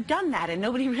then? Because I've done that and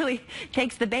nobody really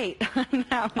takes the bait.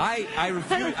 No. I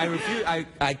refuse.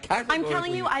 I can't. I'm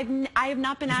telling you, I have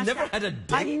not been asked. You've never had a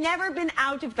date? I've never been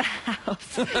out of the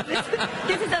house.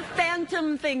 This is a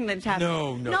phantom thing that's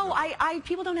happening. No.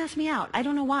 People don't ask me out. I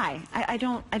don't know why. I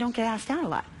don't get asked out a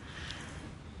lot.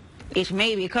 It's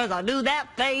maybe because I do that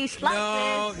face like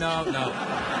this.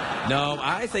 No,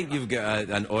 I think you've got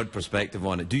an odd perspective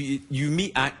on it. Do you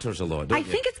meet actors a lot, don't you? I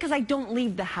think it's because I don't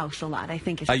leave the house a lot. I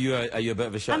think it's... Are you a bit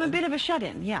of a shut-in? I'm a bit of a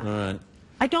shut-in, yeah. All right.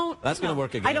 I don't... That's going to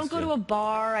work against I don't go to a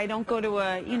bar. I don't go to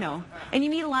a, you know... And you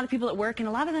meet a lot of people at work, and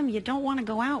a lot of them you don't want to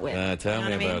go out with. Tell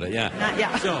me about it, yeah.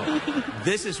 Yeah. So,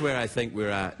 this is where I think we're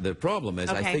at. The problem is,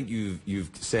 I think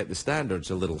you've set the standards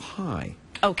a little high.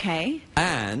 Okay.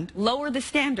 And... Lower the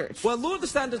standards. Well, lower the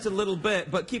standards a little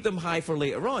bit, but keep them high for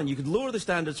later on. You could lower the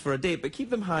standards for a date, but keep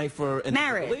them high for a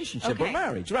relationship or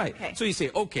marriage, right? Okay. So you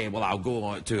say, okay, well, I'll go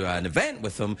on to an event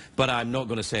with them, but I'm not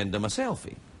going to send them a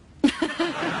selfie.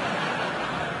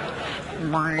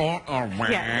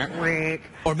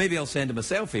 Or maybe I'll send him a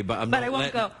selfie, but I'm not. But I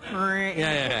won't go.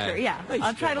 Yeah.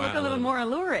 I'll try to look a little more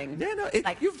alluring. Yeah, no,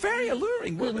 you're very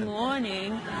alluring. Good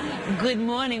morning. Good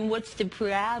morning. What's the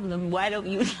problem? Why don't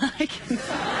you like him?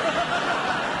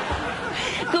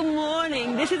 Good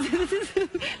morning. This is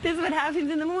what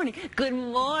happens in the morning. Good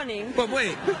morning. But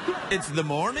wait, it's the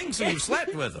morning, so you've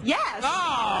slept with him? Yes.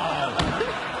 Oh.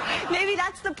 Maybe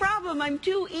that's the problem. I'm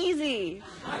too easy.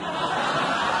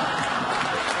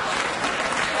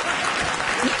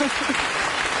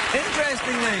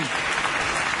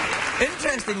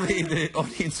 Interestingly, the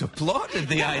audience applauded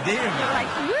the idea.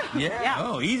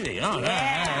 Oh, easy. Oh,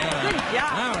 yeah. Good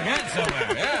job. Now we're getting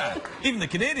somewhere. Yeah. Even the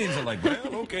Canadians are like,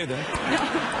 well, okay then.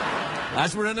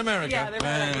 As we're in America.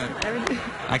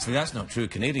 Actually, that's not true.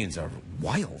 Canadians are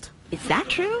wild. Is that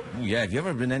true? Yeah. Have you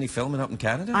ever been any filming up in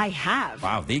Canada? I have.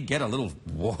 Wow, they get a little.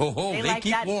 Whoa, they like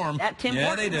keep warm. That Tim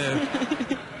Hortons. They do.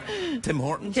 Tim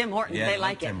Hortons? Tim Hortons. Yeah, they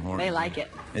like it. Tim Hortons. They like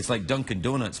it. It's like Dunkin'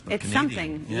 Donuts, but it's Canadian.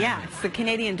 Something. Yeah, it's the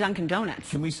Canadian Dunkin'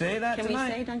 Donuts. Can we say that Can tonight?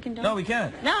 we say Dunkin' Donuts? No, we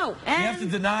can't. No. We have to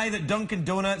deny that Dunkin'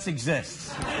 Donuts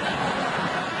exists.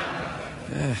 I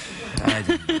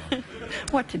don't know.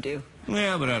 What to do?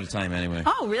 Well, we're out of time anyway.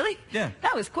 Oh, really? Yeah.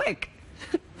 That was quick.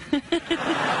 I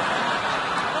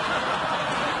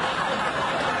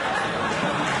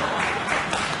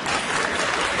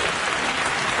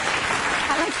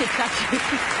like to touch you.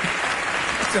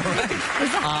 It's all right.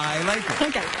 I like it.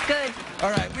 Okay, good.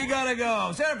 All right, we gotta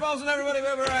go. Sarah Paulson, everybody,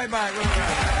 we'll be right back. We'll be right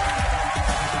back.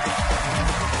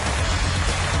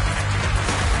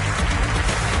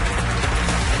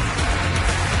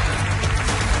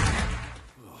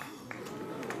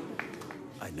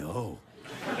 I know.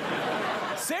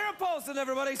 Sarah Paulson,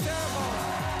 everybody. Sarah Paulson.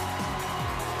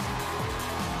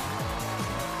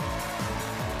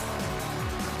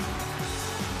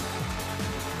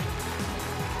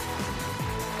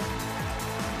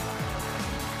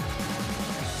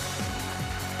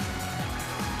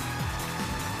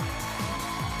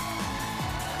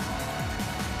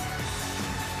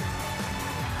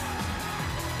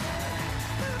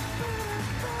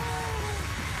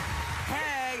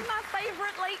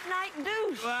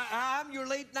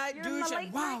 late night You're douche. my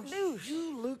late Wow, night douche.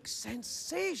 you look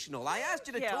sensational. I asked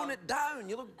you to Thank you. tone it down.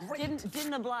 You look great.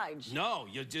 Didn't oblige. No,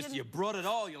 you brought it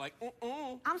all. You're like,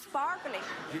 I'm sparkly.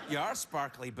 You are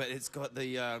sparkly, but it's got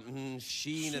the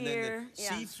sheen and then the yeah.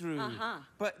 see-through. Uh-huh.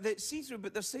 But the see-through,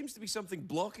 but there seems to be something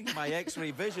blocking my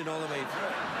X-ray vision all the way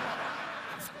through.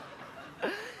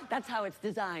 That's how it's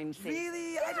designed, see?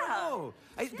 Really? Yeah. I don't know.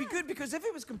 It'd be good because if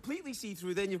it was completely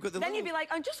see-through, then you've got the Then little... you'd be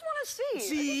like, I just want to see.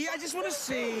 See, I just want to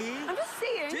see. I'm just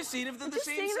seeing. Just seeing if they're the Just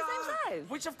same seeing size. the same size.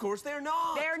 Which, of course, they're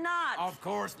not. They're not. Of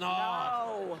course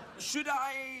not. No. Should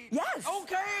I? Yes.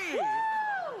 Okay.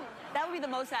 Woo! That would be the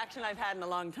most action I've had in a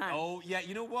long time. Oh, yeah,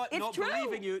 you know what? It's not true.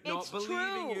 believing you. Not It's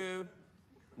believing true. you.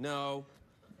 No.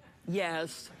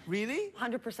 Yes. Really?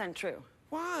 100% true.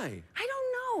 Why? I don't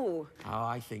know. Oh,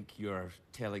 I think you're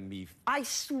telling me... I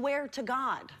swear to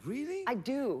God. Really? I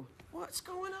do. What's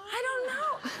going on? I don't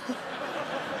know.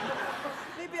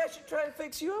 Maybe I should try and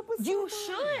fix you up with You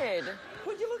someone. should.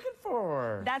 What are you looking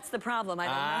for? That's the problem. I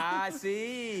don't know. I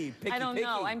see. Picky, I don't picky.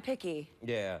 know. I'm picky.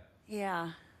 Yeah.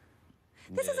 Yeah.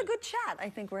 This is a good chat I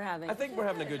think we're having. I think we're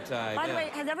having a good time. By the yeah. way,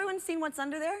 has everyone seen what's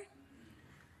under there?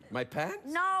 My pants?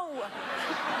 No.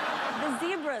 The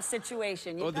zebra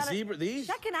situation. You've Oh, the gotta zebra, these?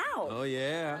 Check it out. Oh,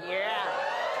 yeah. Yeah.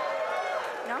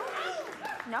 No?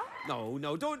 No?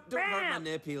 No, don't hurt my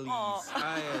nipples. Oh.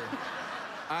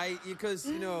 Because,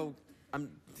 you know, I'm...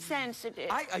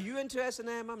 Sensitive. Are you into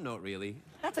S&M? I'm not really.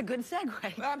 That's a good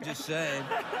segue. I'm just saying.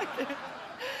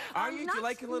 Are you? Do you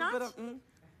like a little bit of...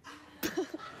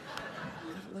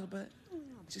 A little bit?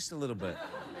 Just a little bit.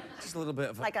 Just a little bit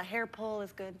of... Like a hair pull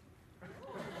is good.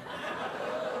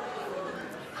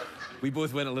 We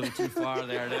both went a little too far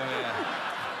there, didn't we?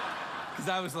 Because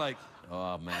I was like,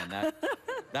 oh, man,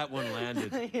 that one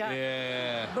landed.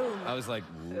 Yeah. Boom. I was like,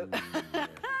 ooh.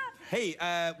 Hey,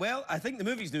 well, I think the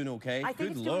movie's doing okay. I think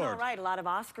Good it's Lord. doing all right. A lot of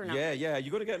Oscar nominations. Yeah.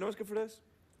 You going to get an Oscar for this?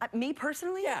 Me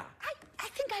personally? Yeah. I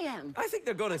think I am. I think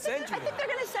they're going to send you I think one. they're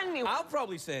going to send me one. I'll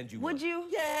probably send you one. Would you?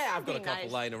 Yeah, I've got a That'd be couple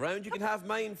nice. lying around. You can have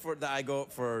mine that I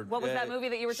got for... What was that movie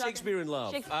that you were talking? Shakespeare in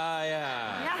Love. Shakespeare.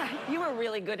 Yeah. Yeah, you were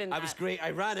really good in that. I was great. I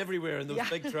ran everywhere in those Yeah.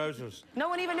 big trousers. No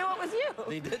one even knew it was you.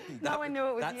 They didn't. No one knew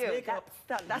it was that's you. Makeup.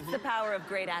 That's the power of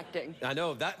great acting. I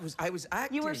know. I was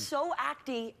acting. You were so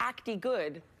acty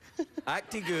good.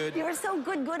 Acting good. You were so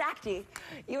good acty.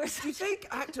 You were so... Do you think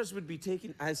actors would be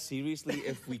taken as seriously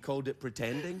if we called it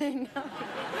pretending? I know.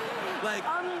 Like,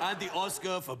 and the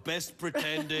Oscar for best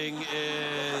pretending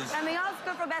is... And the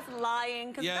Oscar for best lying,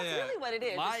 because that's really what it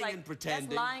is. Lying it's like and pretending.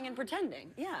 Best lying and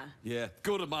pretending, yeah. Yeah.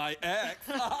 Go to my ex.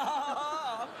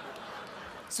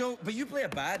 So, but you play a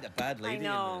bad lady I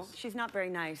know. in this. She's not very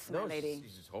nice, No, that lady.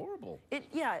 she's horrible.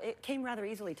 It came rather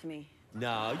easily to me.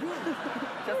 No,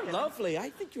 you're lovely. I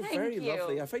think you're Thank very you.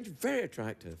 lovely. I find you very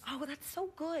attractive. Oh, that's so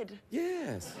good.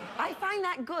 Yes. I find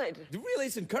that good. Really,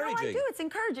 it's No, encouraging. I do. It's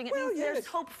encouraging. It Well, means yes. there's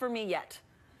hope for me yet.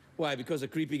 Why? Because a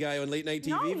creepy guy on late night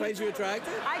TV finds you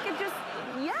attractive? I could just,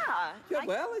 yeah. Yeah,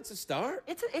 well, it's a start.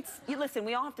 Listen,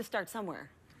 we all have to start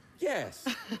somewhere. Yes.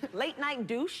 Late night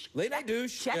douche. Late night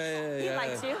douche. Check. Yeah. He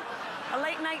likes you. A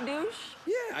late night douche.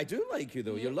 Yeah, I do like you,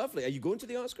 though. You're lovely. Are you going to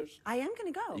the Oscars? I am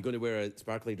going to go. Are you going to wear a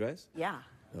sparkly dress? Yeah.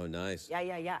 Oh, nice.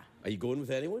 Yeah. Are you going with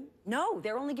anyone? No,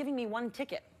 they're only giving me one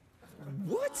ticket.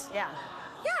 What? Yeah.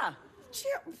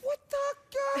 What the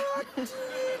God?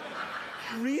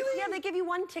 Really? Yeah, they give you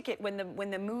one ticket when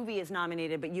the movie is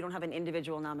nominated, but you don't have an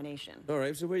individual nomination. All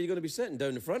right, so where are you going to be sitting?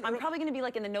 Down the front? I'm probably going to be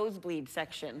like in the nosebleed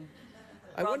section.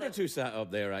 I wondered who sat up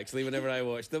there, actually, whenever I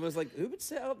watched them. I was like, who would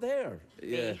sit up there?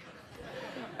 Yeah.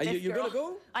 Are you going to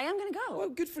go? I am going to go. Well,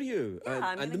 good for you.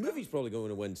 Yeah, and the movie's probably going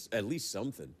to win at least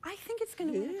something. I think it's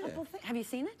going to win a couple things. Have you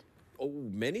seen it? Oh,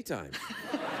 many times.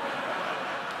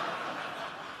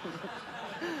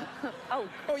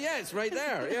 Oh, yeah, it's right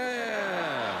there.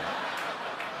 Yeah.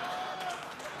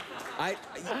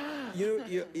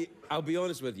 I'll be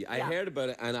honest with you. I heard about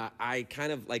it, and I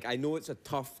kind of, like, I know it's a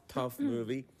tough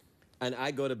movie, and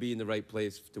I got to be in the right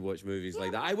place to watch movies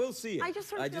like that. I will see it. I just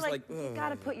sort of feel like you got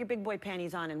to put your big boy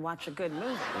panties on and watch a good movie.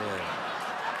 Yeah.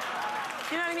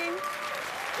 You know what I mean?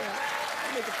 Yeah.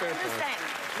 You make a fair I'm just point. saying.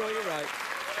 No, you're right.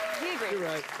 He agrees. You're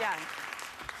right. Yeah.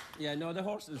 Yeah, no, the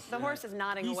horse is... The horse is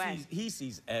nodding away. He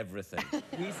sees everything.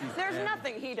 There's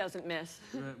nothing he doesn't miss.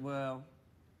 Well...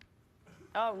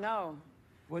 Oh, no.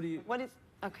 What do you... What is...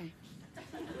 Okay.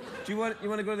 You want to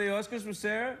go to the Oscars with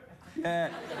Sarah?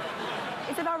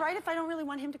 Is it all right if I don't really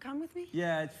want him to come with me?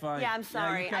 Yeah, it's fine. Yeah, I'm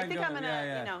sorry. Yeah, I think I'm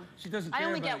gonna, you know... She doesn't I care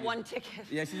only about get you. one ticket.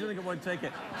 Yeah, she's only got one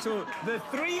ticket. So the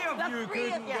three of you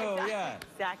couldn't go,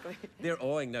 Exactly. They're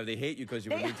awing now. They hate you because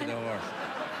you were meeting the horse.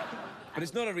 But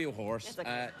it's not a real horse. It's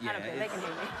okay. I don't care. They can hate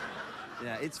me.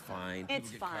 Yeah, it's fine.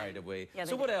 It's People get carried fine. away. Yeah,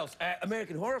 so what else?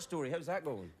 American Horror Story, how's that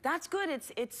going? That's good. It's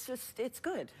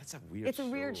good. That's a weird It's a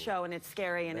weird show, and it's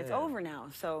scary, and it's over now.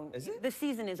 So Is it? the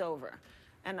season is over.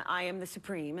 And I am the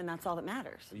supreme, and that's all that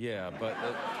matters. Yeah, but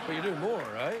you're doing more,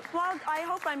 right? Well, I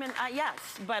hope I'm in, yes,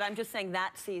 but I'm just saying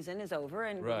that season is over,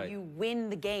 and you win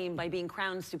the game by being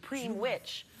crowned supreme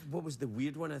witch. What was the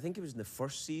weird one? I think it was in the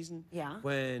first season. Yeah.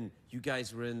 When you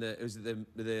guys were in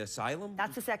the asylum?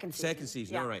 That's the second season. Second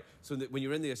season, yeah. all right. So when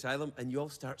you're in the asylum and you all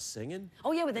start singing.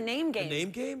 Oh, yeah, with the name game. The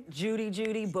name game? Judy,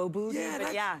 Judy, Bobu. Yeah,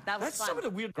 that was that's fun. some of the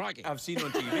weird crikey I've seen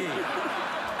on TV.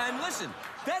 And listen,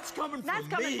 that's coming from me. That's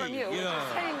coming from you.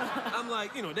 I'm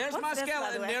like, you know, there's my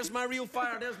skeleton, there's my real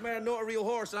fire, there's my not a real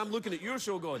horse, and I'm looking at your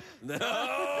show going, no.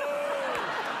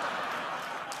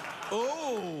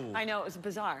 Oh. I know, it was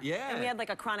bizarre. Yeah. And we had like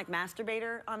a chronic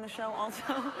masturbator on the show also.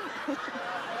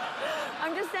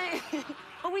 I'm just saying.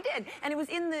 Oh, we did. And it was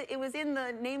in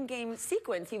the name game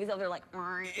sequence. He was over there like yeah.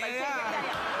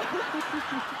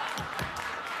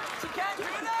 She can't do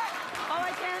that. Oh,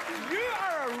 I can't. You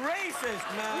are a racist,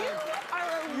 man.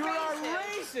 You are a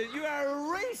racist. You are a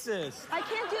racist. I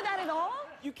can't do that at all?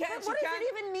 You can't. What does it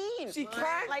even mean? She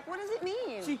can't. Like, what does it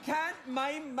mean? She can't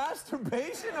mime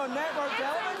masturbation on network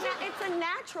television. It's a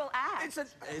natural act.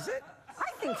 Is it?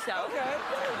 I think so. Okay.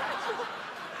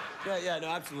 Yeah, no,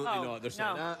 absolutely not. There's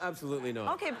no. Absolutely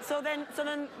not. Okay, so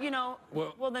then, you know,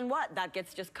 well, then what? That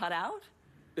gets just cut out?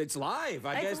 It's live.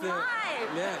 I guess live.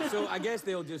 Yeah, so I guess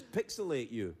they'll just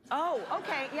pixelate you. Oh,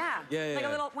 okay, yeah. Yeah. Like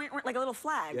a little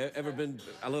flag. Yeah, ever been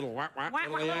a little whack?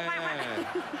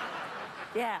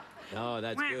 Yeah. Oh,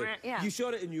 that's good. Yeah. You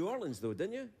shot it in New Orleans, though,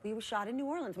 didn't you? We were shot in New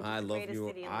Orleans, which is the greatest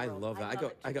city in the world. I love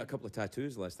that. I got a couple of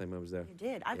tattoos last time I was there. You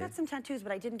did. I've got some tattoos,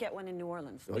 but I didn't get one in New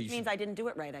Orleans, which means I didn't do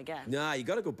it right, I guess. Nah, you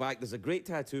got to go back. There's a great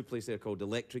tattoo place there called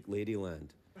Electric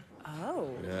Ladyland. Oh.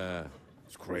 Yeah.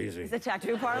 It's crazy. It's a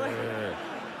tattoo parlor? Yeah.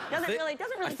 Doesn't really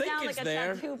sound like a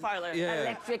tattoo parlor. Yeah.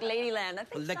 Electric Ladyland. I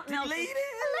think Electric Ladyland.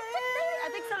 I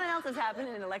think something else is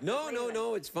happening in Electric Ladyland.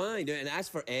 No, it's fine. And ask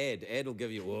for Ed. Ed will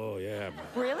give you, oh, yeah.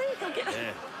 Really?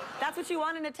 Yeah. That's what you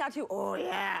want in a tattoo? Oh,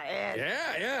 yeah, Ed.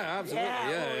 Yeah,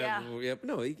 absolutely. Yeah.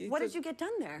 No, what did you get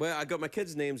done there? Well, I got my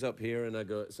kids' names up here, and I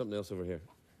got something else over here.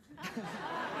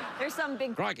 There's some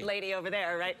big lady over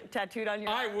there, right? Tattooed on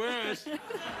your arm. I wish.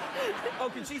 Oh,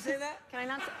 can she say that? Can I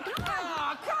not say?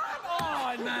 Oh, come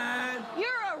on, man. You're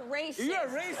a racist. You're a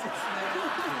racist, man.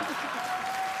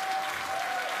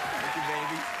 Thank you,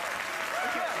 baby.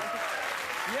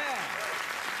 Yeah.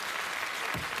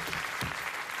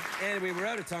 Anyway, we're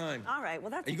out of time. All right,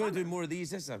 well, that's Are you going to do more of these?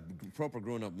 This is proper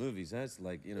grown-up movies. That's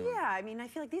like, you know... Yeah, I mean, I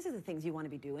feel like these are the things you want to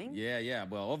be doing. Yeah.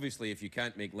 Well, obviously, if you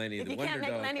can't make Lenny the Wonder Dog... If you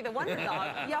can't make Lenny the Wonder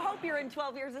Dog, you hope you're in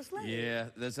 12 Years a Slave. Yeah,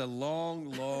 there's a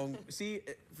long... See,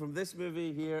 from this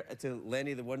movie here to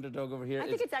Lenny the Wonder Dog over here... I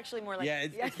think it's actually more like... Yeah,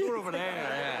 it's more over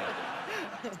there,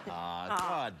 yeah.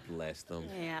 God bless them.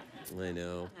 Yeah. I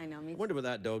know. I know, me too. Wonder what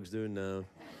that dog's doing now.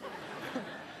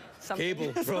 Something.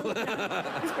 Cable. He's probably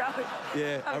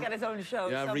got his own show.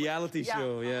 Yeah, reality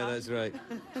show. Yeah, that's right.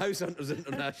 House Hunters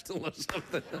International or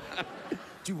something.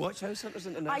 Do you watch House Hunters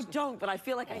International? I don't, but I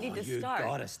feel like I need to start.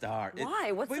 You gotta start.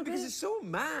 Why? What's the because it's so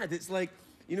mad. It's like,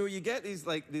 you know, you get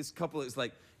this couple, it's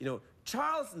like, you know,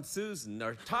 Charles and Susan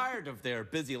are tired of their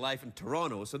busy life in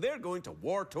Toronto, so they're going to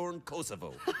war-torn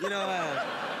Kosovo. You know,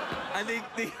 and they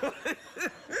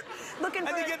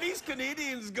get these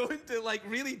Canadians going to, like,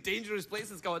 really dangerous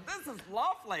places going, this is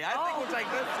lovely. I think we'll take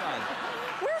this one.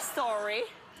 We're sorry.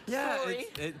 Yeah,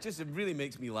 it really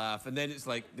makes me laugh. And then it's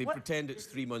like, they pretend it's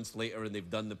 3 months later and they've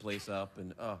done the place up,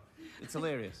 and, it's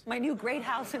hilarious. My new great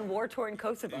house in war-torn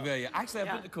Kosovo. Yeah. Actually,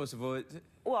 I've been to Kosovo.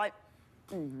 Well,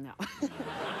 no.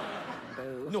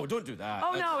 No, don't do that.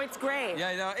 Oh, no, it's great.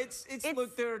 Yeah, no, it's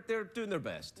look, they're doing their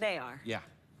best. They are. Yeah.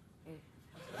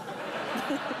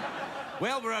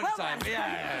 Well, we're out of time.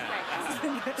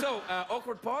 Yeah. So,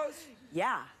 awkward pause?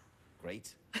 Yeah.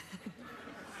 Great.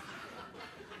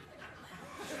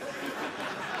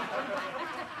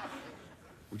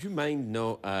 Would you mind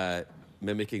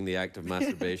mimicking the act of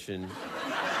masturbation?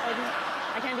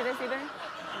 I can't do this either?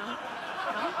 No?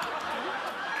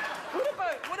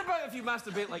 What about if you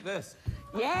masturbate like this?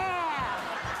 Yeah!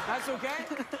 That's okay?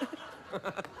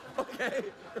 Okay.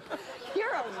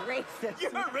 You're a racist.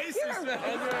 You're a racist,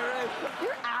 man.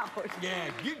 You're out.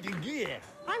 Yeah.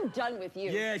 I'm done with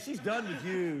you. Yeah, she's done with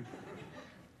you.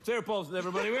 Sarah Paulson,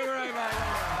 everybody. We're right back.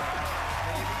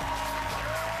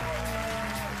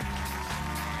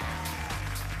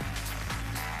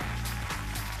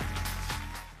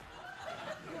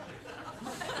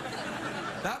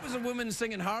 That was a woman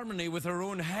singing harmony with her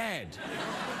own head.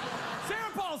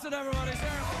 Sarah Paulson, everybody.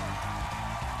 Sarah Paulson.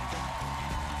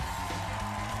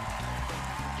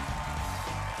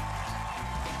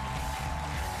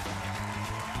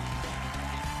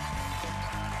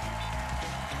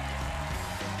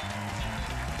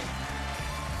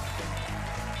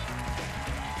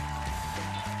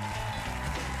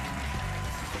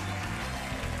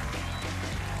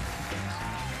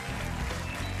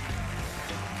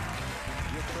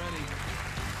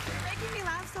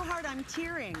 I'm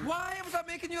tearing. Why was I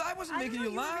making you? I wasn't making you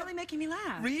laugh. You were really making me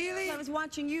laugh. Really? I was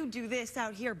watching you do this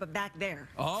out here, but back there.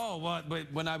 Oh, what?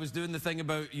 When I was doing the thing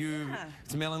about you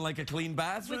smelling like a clean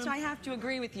bathroom? Which I have to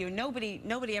agree with you. Nobody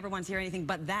ever wants to hear anything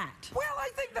but that. Well, I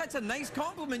think that's a nice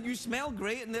compliment. You smell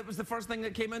great, and it was the first thing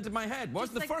that came into my head.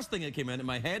 Wasn't the first thing that came into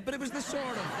my head, but it was the sort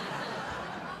of...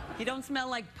 You don't smell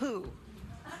like poo.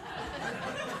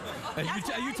 I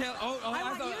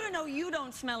want you to know you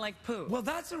don't smell like poo. Well,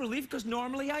 that's a relief, because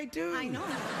normally I do. I know.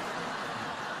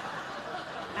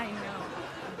 I know.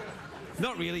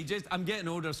 Not really, just I'm getting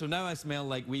older, so now I smell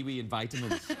like wee-wee and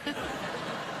vitamins.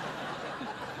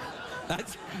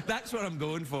 That's what I'm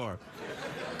going for.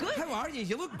 Good. How are you?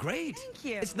 You look great. Thank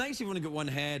you. It's nice you've only got one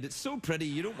head. It's so pretty.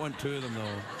 You don't want two of them,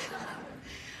 though.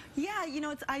 Yeah, you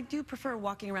know, I do prefer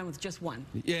walking around with just one.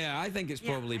 Yeah, I think it's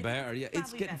probably better. Yeah,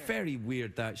 it's getting very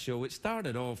weird, that show. It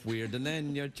started off weird, and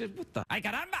then you're just, what the? Ay,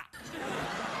 caramba!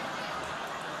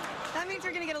 That means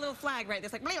you're going to get a little flag, right?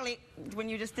 It's like, bleep, when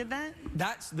you just did that?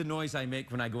 That's the noise I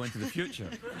make when I go into the future.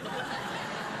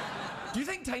 Do you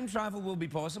think time travel will be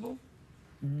possible?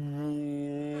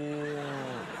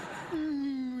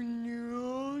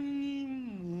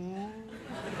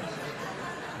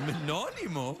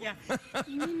 Mononimo? Yeah.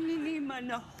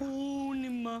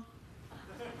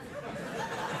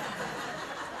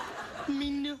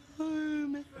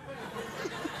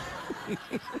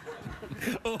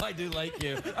 Oh, I do like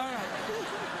you. All right.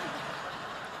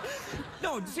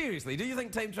 No, seriously, do you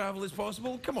think time travel is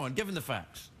possible? Come on, given the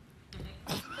facts.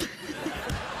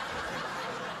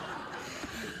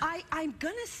 I'm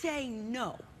gonna say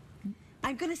no.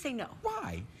 I'm gonna say no.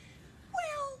 Why?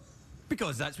 Well...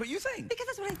 Because that's what you think. Because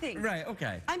that's what I think. Right,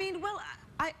 okay. I mean, well,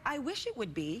 I wish it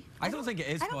would be. I don't think it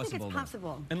is possible. I don't think it's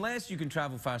possible. Unless you can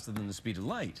travel faster than the speed of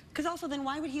light. Because also, then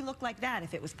why would he look like that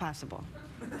if it was possible?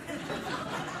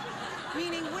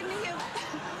 Meaning, wouldn't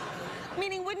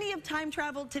he have time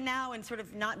traveled to now and sort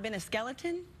of not been a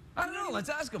skeleton? I don't know. Let's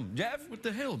ask him. Jeff? What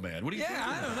the hell, man? What are you thinking?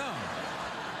 Yeah, I don't know.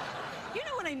 You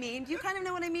know what I mean. Do you kind of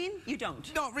know what I mean? You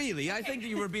don't. Not really. I think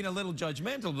you were being a little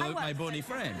judgmental about my bony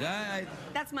friend.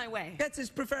 That's my way. That's his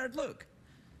preferred look.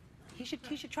 He should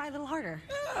try a little harder.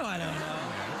 Oh, I don't know.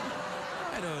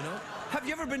 I don't know. Have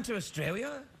you ever been to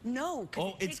Australia? No.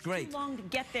 Oh, it's great. Too long to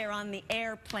get there on the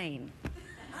airplane.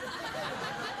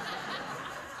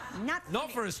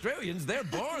 Not for Australians. They're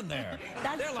born there.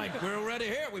 They're like, we're already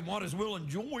here. We might as well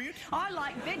enjoy it. I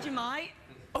like Vegemite.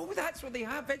 Oh, that's what they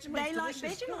have. Vegemite. They like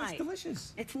Vegemite. No, it's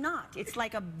delicious. It's not. It's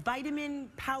like a vitamin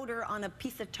powder on a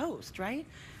piece of toast, right?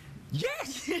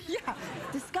 Yes. Yeah.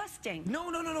 Disgusting.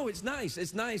 No. It's nice.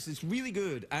 It's nice. It's really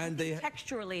good. And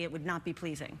texturally, it would not be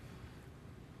pleasing.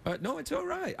 No, it's all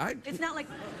right. It's not like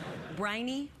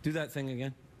briny. Do that thing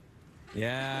again.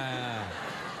 Yeah.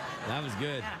 That was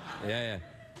good. Yeah.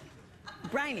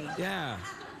 Briny. Yeah.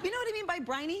 You know what I mean by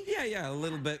briny? Yeah. A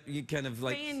little bit. You kind of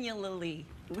like. Granularly.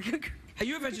 Are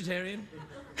you a vegetarian?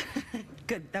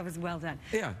 Good, that was well done.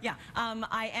 Yeah. Yeah,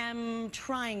 I am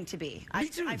trying to be. Me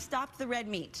too. I've stopped the red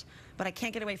meat, but I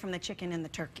can't get away from the chicken and the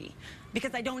turkey.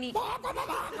 Because I don't eat...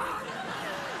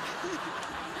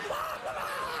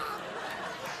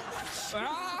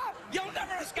 You'll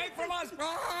never escape from us!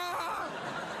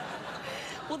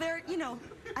 Well,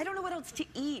 I don't know what else to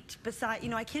eat besides,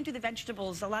 I can't do the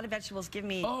vegetables. A lot of vegetables give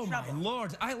me trouble. My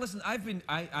Lord. Listen, I've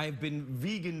been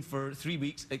vegan for 3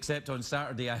 weeks, except on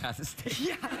Saturday I had a steak.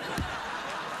 Yeah.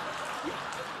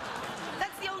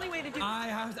 That's the only way to do it.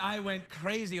 I went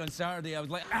crazy on Saturday. I was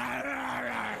like...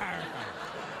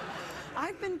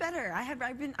 I've been better.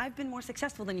 I've been more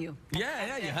successful than you.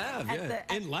 Yeah, you have.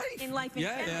 In life. In life.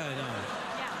 Yeah, I know.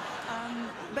 Yeah.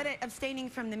 But abstaining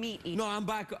from the meat eating. No, I'm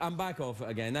back off it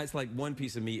again. That's like one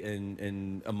piece of meat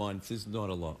in a month. It's not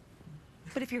a lot.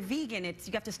 But if you're vegan, you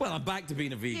have to start. Well, I'm back to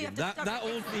being a vegan. That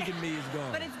old vegan me is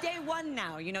gone. But it's day one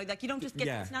now, like you don't just get,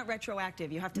 it's not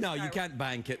retroactive. You have to No, you can't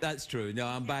bank it. That's true. No,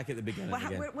 I'm back at the beginning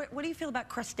again. What do you feel about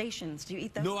crustaceans? Do you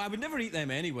eat them? No, I would never eat them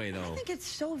anyway, though. I think it's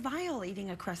so vile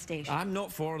eating a crustacean. I'm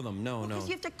not for them, no. Because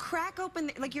you have to crack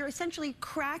open, you're essentially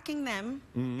cracking them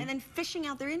and then fishing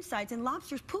out their insides, and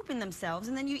lobsters poop in themselves,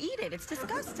 and then you eat it. It's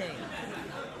disgusting.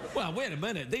 Well, wait a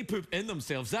minute. They poop in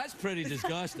themselves. That's pretty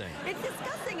disgusting. It's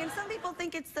disgusting, and some people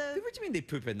think it's the... What do you mean they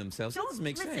poop in themselves? That doesn't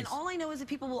make sense. Listen, all I know is that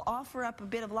people will offer up a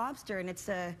bit of lobster, and it's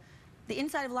the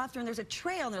inside of lobster, and there's a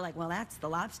trail, and they're like, well, that's the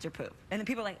lobster poop. And then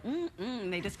people are like,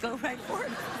 they just go right for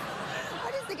it.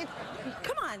 I just think it's...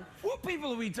 Come on. What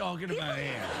people are we talking about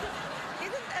here?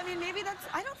 Maybe that's...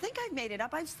 I don't think I've made it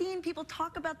up. I've seen people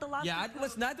talk about the lobster. Yeah,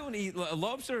 listen, I don't eat...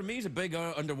 Lobster to me is a big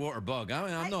underwater bug.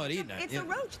 I'm not eating it. It's a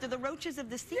roach. They're the roaches of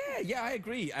the sea. Yeah, I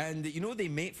agree. And, they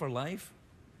mate for life.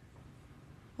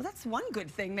 Well, that's one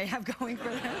good thing they have going for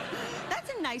them.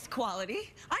 That's a nice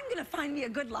quality. I'm going to find me a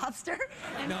good lobster.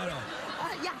 And, No.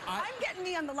 Yeah, I'm getting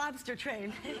me on the lobster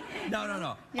train.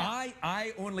 No. Yeah.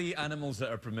 I only eat animals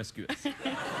that are promiscuous. Yeah.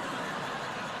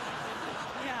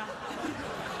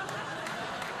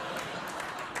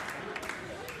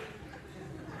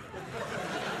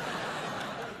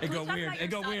 It Well, got talk weird. about It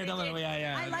got yourself, weird a little.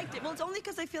 Yeah. I liked it. Well, it's only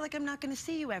because I feel like I'm not going to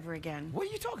see you ever again. What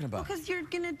are you talking about? Because you're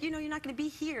going to, you're not going to be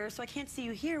here, so I can't see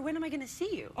you here. When am I going to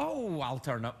see you? Oh, I'll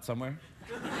turn up somewhere.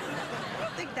 I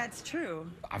don't think that's true.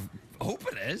 I hope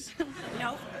it is.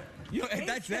 No.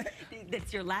 That's it.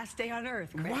 That's your last day on Earth,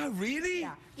 Craig. Wow, really?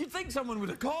 Yeah. You'd think someone would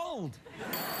have called.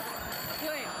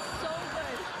 Doing so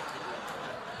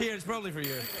good. Here, it's probably for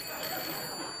you.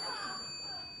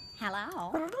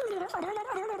 Hello.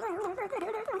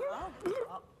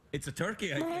 It's a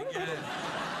turkey, I think. Yeah.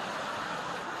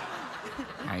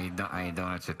 How you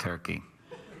doing? It's a turkey.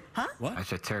 Huh? What?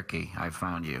 It's a turkey. I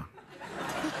found you.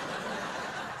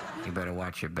 You better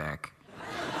watch your back.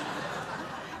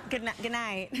 Good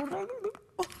night.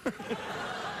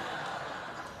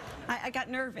 I got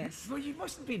nervous. Well, you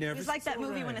mustn't be nervous. It's like that all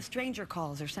movie right. When a Stranger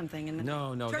Calls or something. And No,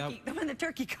 when the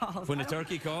turkey calls. When the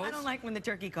turkey calls? I don't like when the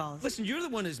turkey calls. Listen, you're the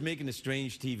one that's making a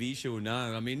strange TV show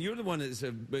now. I mean, you're the one that's,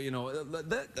 a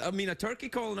turkey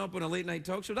calling up on a late night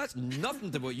talk show, that's nothing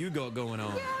to what you got going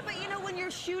on. Yeah, but when you're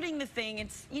shooting the thing,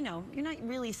 it's, you're not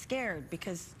really scared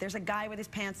because there's a guy with his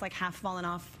pants like half falling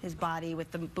off his body with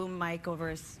the boom mic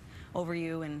over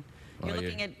you, and you're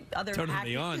looking at other actors. Turning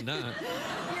me on now.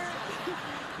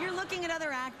 You're looking at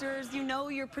other actors,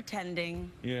 you're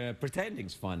pretending. Yeah,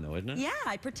 pretending's fun though, isn't it? Yeah,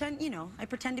 I pretend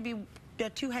to be a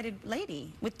two-headed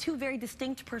lady with two very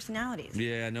distinct personalities.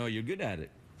 Yeah, no, you're good at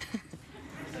it.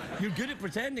 You're good at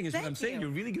pretending is what I'm saying. you.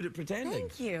 You're really good at pretending.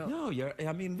 Thank you. No,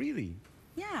 really.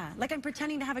 Yeah, like I'm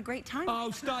pretending to have a great time.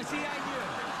 Oh, stop. See,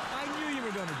 I knew you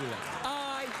were going to do that.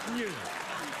 I knew it.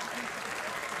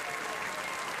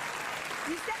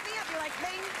 You set me up, you're like,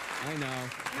 bang. I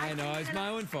know. It's my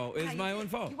own fault. It's my own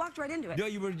fault. You walked right into it. No,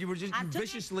 you were just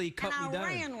viciously cut me down. And I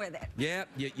ran with it. Yeah,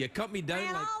 you cut me down.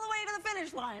 Ran like, all the way to the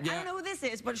finish line. Yeah. I don't know who this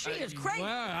is, but she is crazy.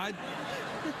 Well,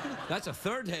 that's a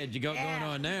third head you got going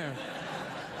on there.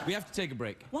 We have to take a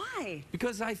break. Why?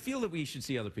 Because I feel that we should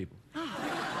see other people.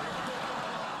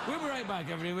 We'll be right back,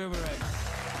 everybody. We'll be right back.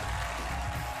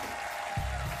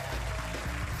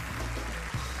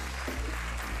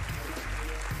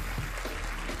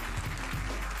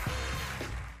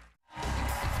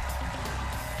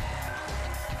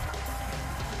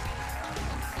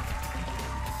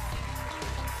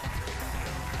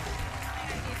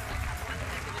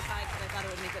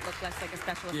 Less like a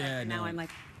special effect. Yeah, and now I'm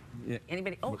like,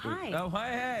 anybody? Oh, hi. Oh,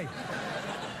 hi,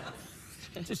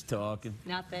 hey. Just talking.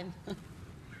 Nothing.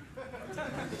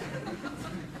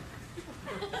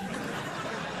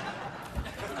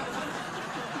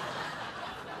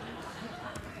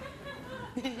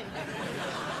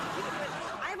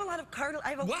 I have a lot of cartilage. I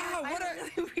have a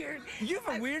really weird. You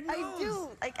have a weird nose. I do.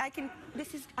 Like I'm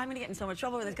gonna get in so much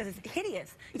trouble with this because it's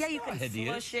hideous. Yeah, you can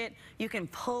smush it. You can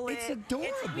pull it. It's adorable.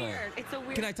 It's weird. It's a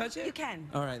weird. Can I touch it? You can.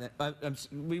 All right.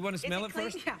 We want to smell it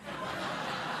first. Yeah.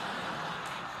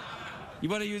 You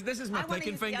want to use this is my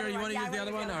picking finger. You want to use the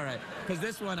other one? All right. Because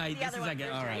this one, this is like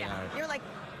all right. Yeah. You're like.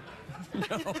 No.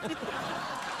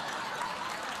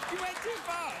 You went too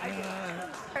far.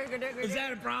 Is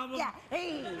that a problem? Yeah.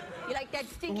 Hey, you like that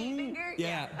stinky finger?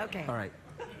 Yeah. Okay. All right.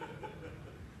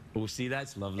 Oh, see,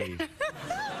 that's lovely.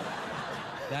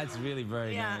 That's really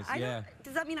very nice. Yeah.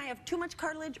 Does that mean I have too much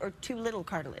cartilage or too little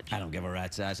cartilage? I don't give a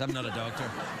rat's ass. I'm not a doctor.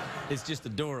 It's just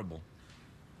adorable.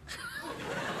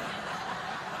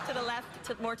 To the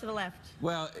left, more to the left.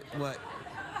 Well, what?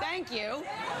 Thank you.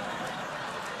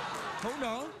 Hold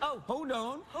on. Oh. Hold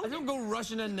on. I don't go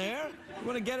rushing in there. You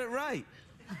want to get it right.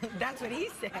 That's what he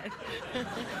said.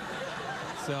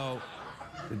 So,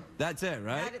 that's it,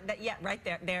 right? Yeah, right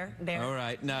there. All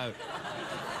right, now.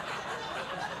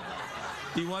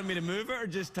 Do you want me to move it or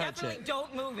just touch Definitely it?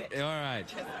 don't move it. All right.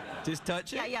 Just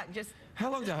touch it? Yeah, just.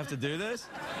 How long do I have to do this?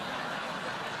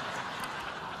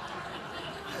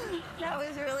 That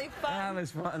was really fun. That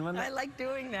was fun, wasn't it? I like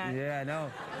doing that. Yeah, I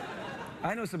know.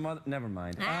 I know some other... Never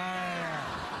mind.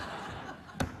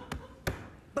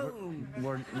 Boom.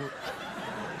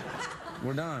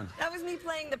 We're done. That was me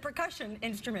playing the percussion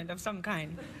instrument of some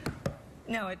kind.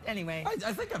 No, anyway.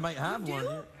 I think I might have You one.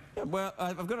 do? Yeah, well,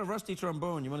 I've got a rusty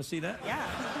trombone. You want to see that? Yeah.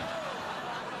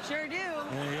 Sure do.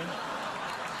 There you go.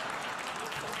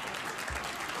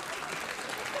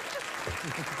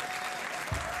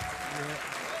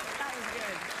 That was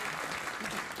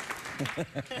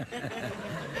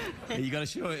good. You got to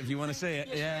show it if you want to say it.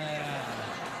 Yeah.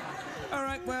 All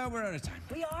right, well, we're out of time.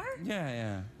 We are?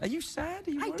 Yeah. Are you sad?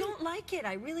 Are you worried? I don't like it.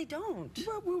 I really don't.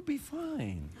 Well, we'll be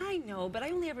fine. I know, but I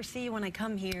only ever see you when I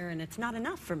come here, and it's not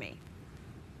enough for me.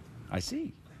 I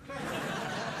see.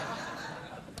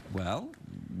 Well,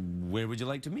 where would you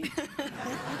like to meet?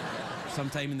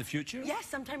 Sometime in the future? Yes,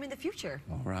 sometime in the future.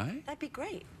 All right. That'd be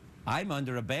great. I'm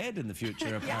under a bed in the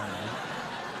future, apparently.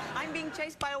 I'm being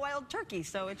chased by a wild turkey,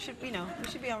 so it should, you know, we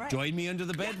should be all right. Join me under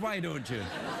the bed, why don't you?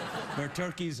 Where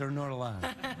turkeys are not allowed.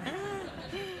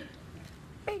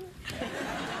 Bing.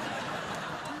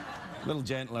 A little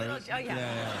gentler. Oh,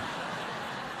 yeah.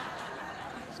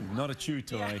 Not a chew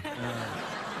toy.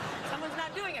 Someone's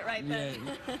not doing it right then.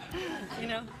 Yeah. You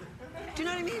know? Do you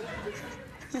know what I mean?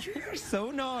 You're so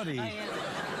naughty. I am.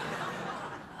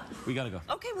 We gotta go.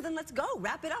 Okay, well then let's go.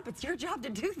 Wrap it up. It's your job to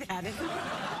do that, isn't it?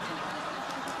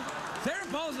 Sarah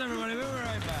Paulson, everybody. We'll be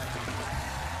right back.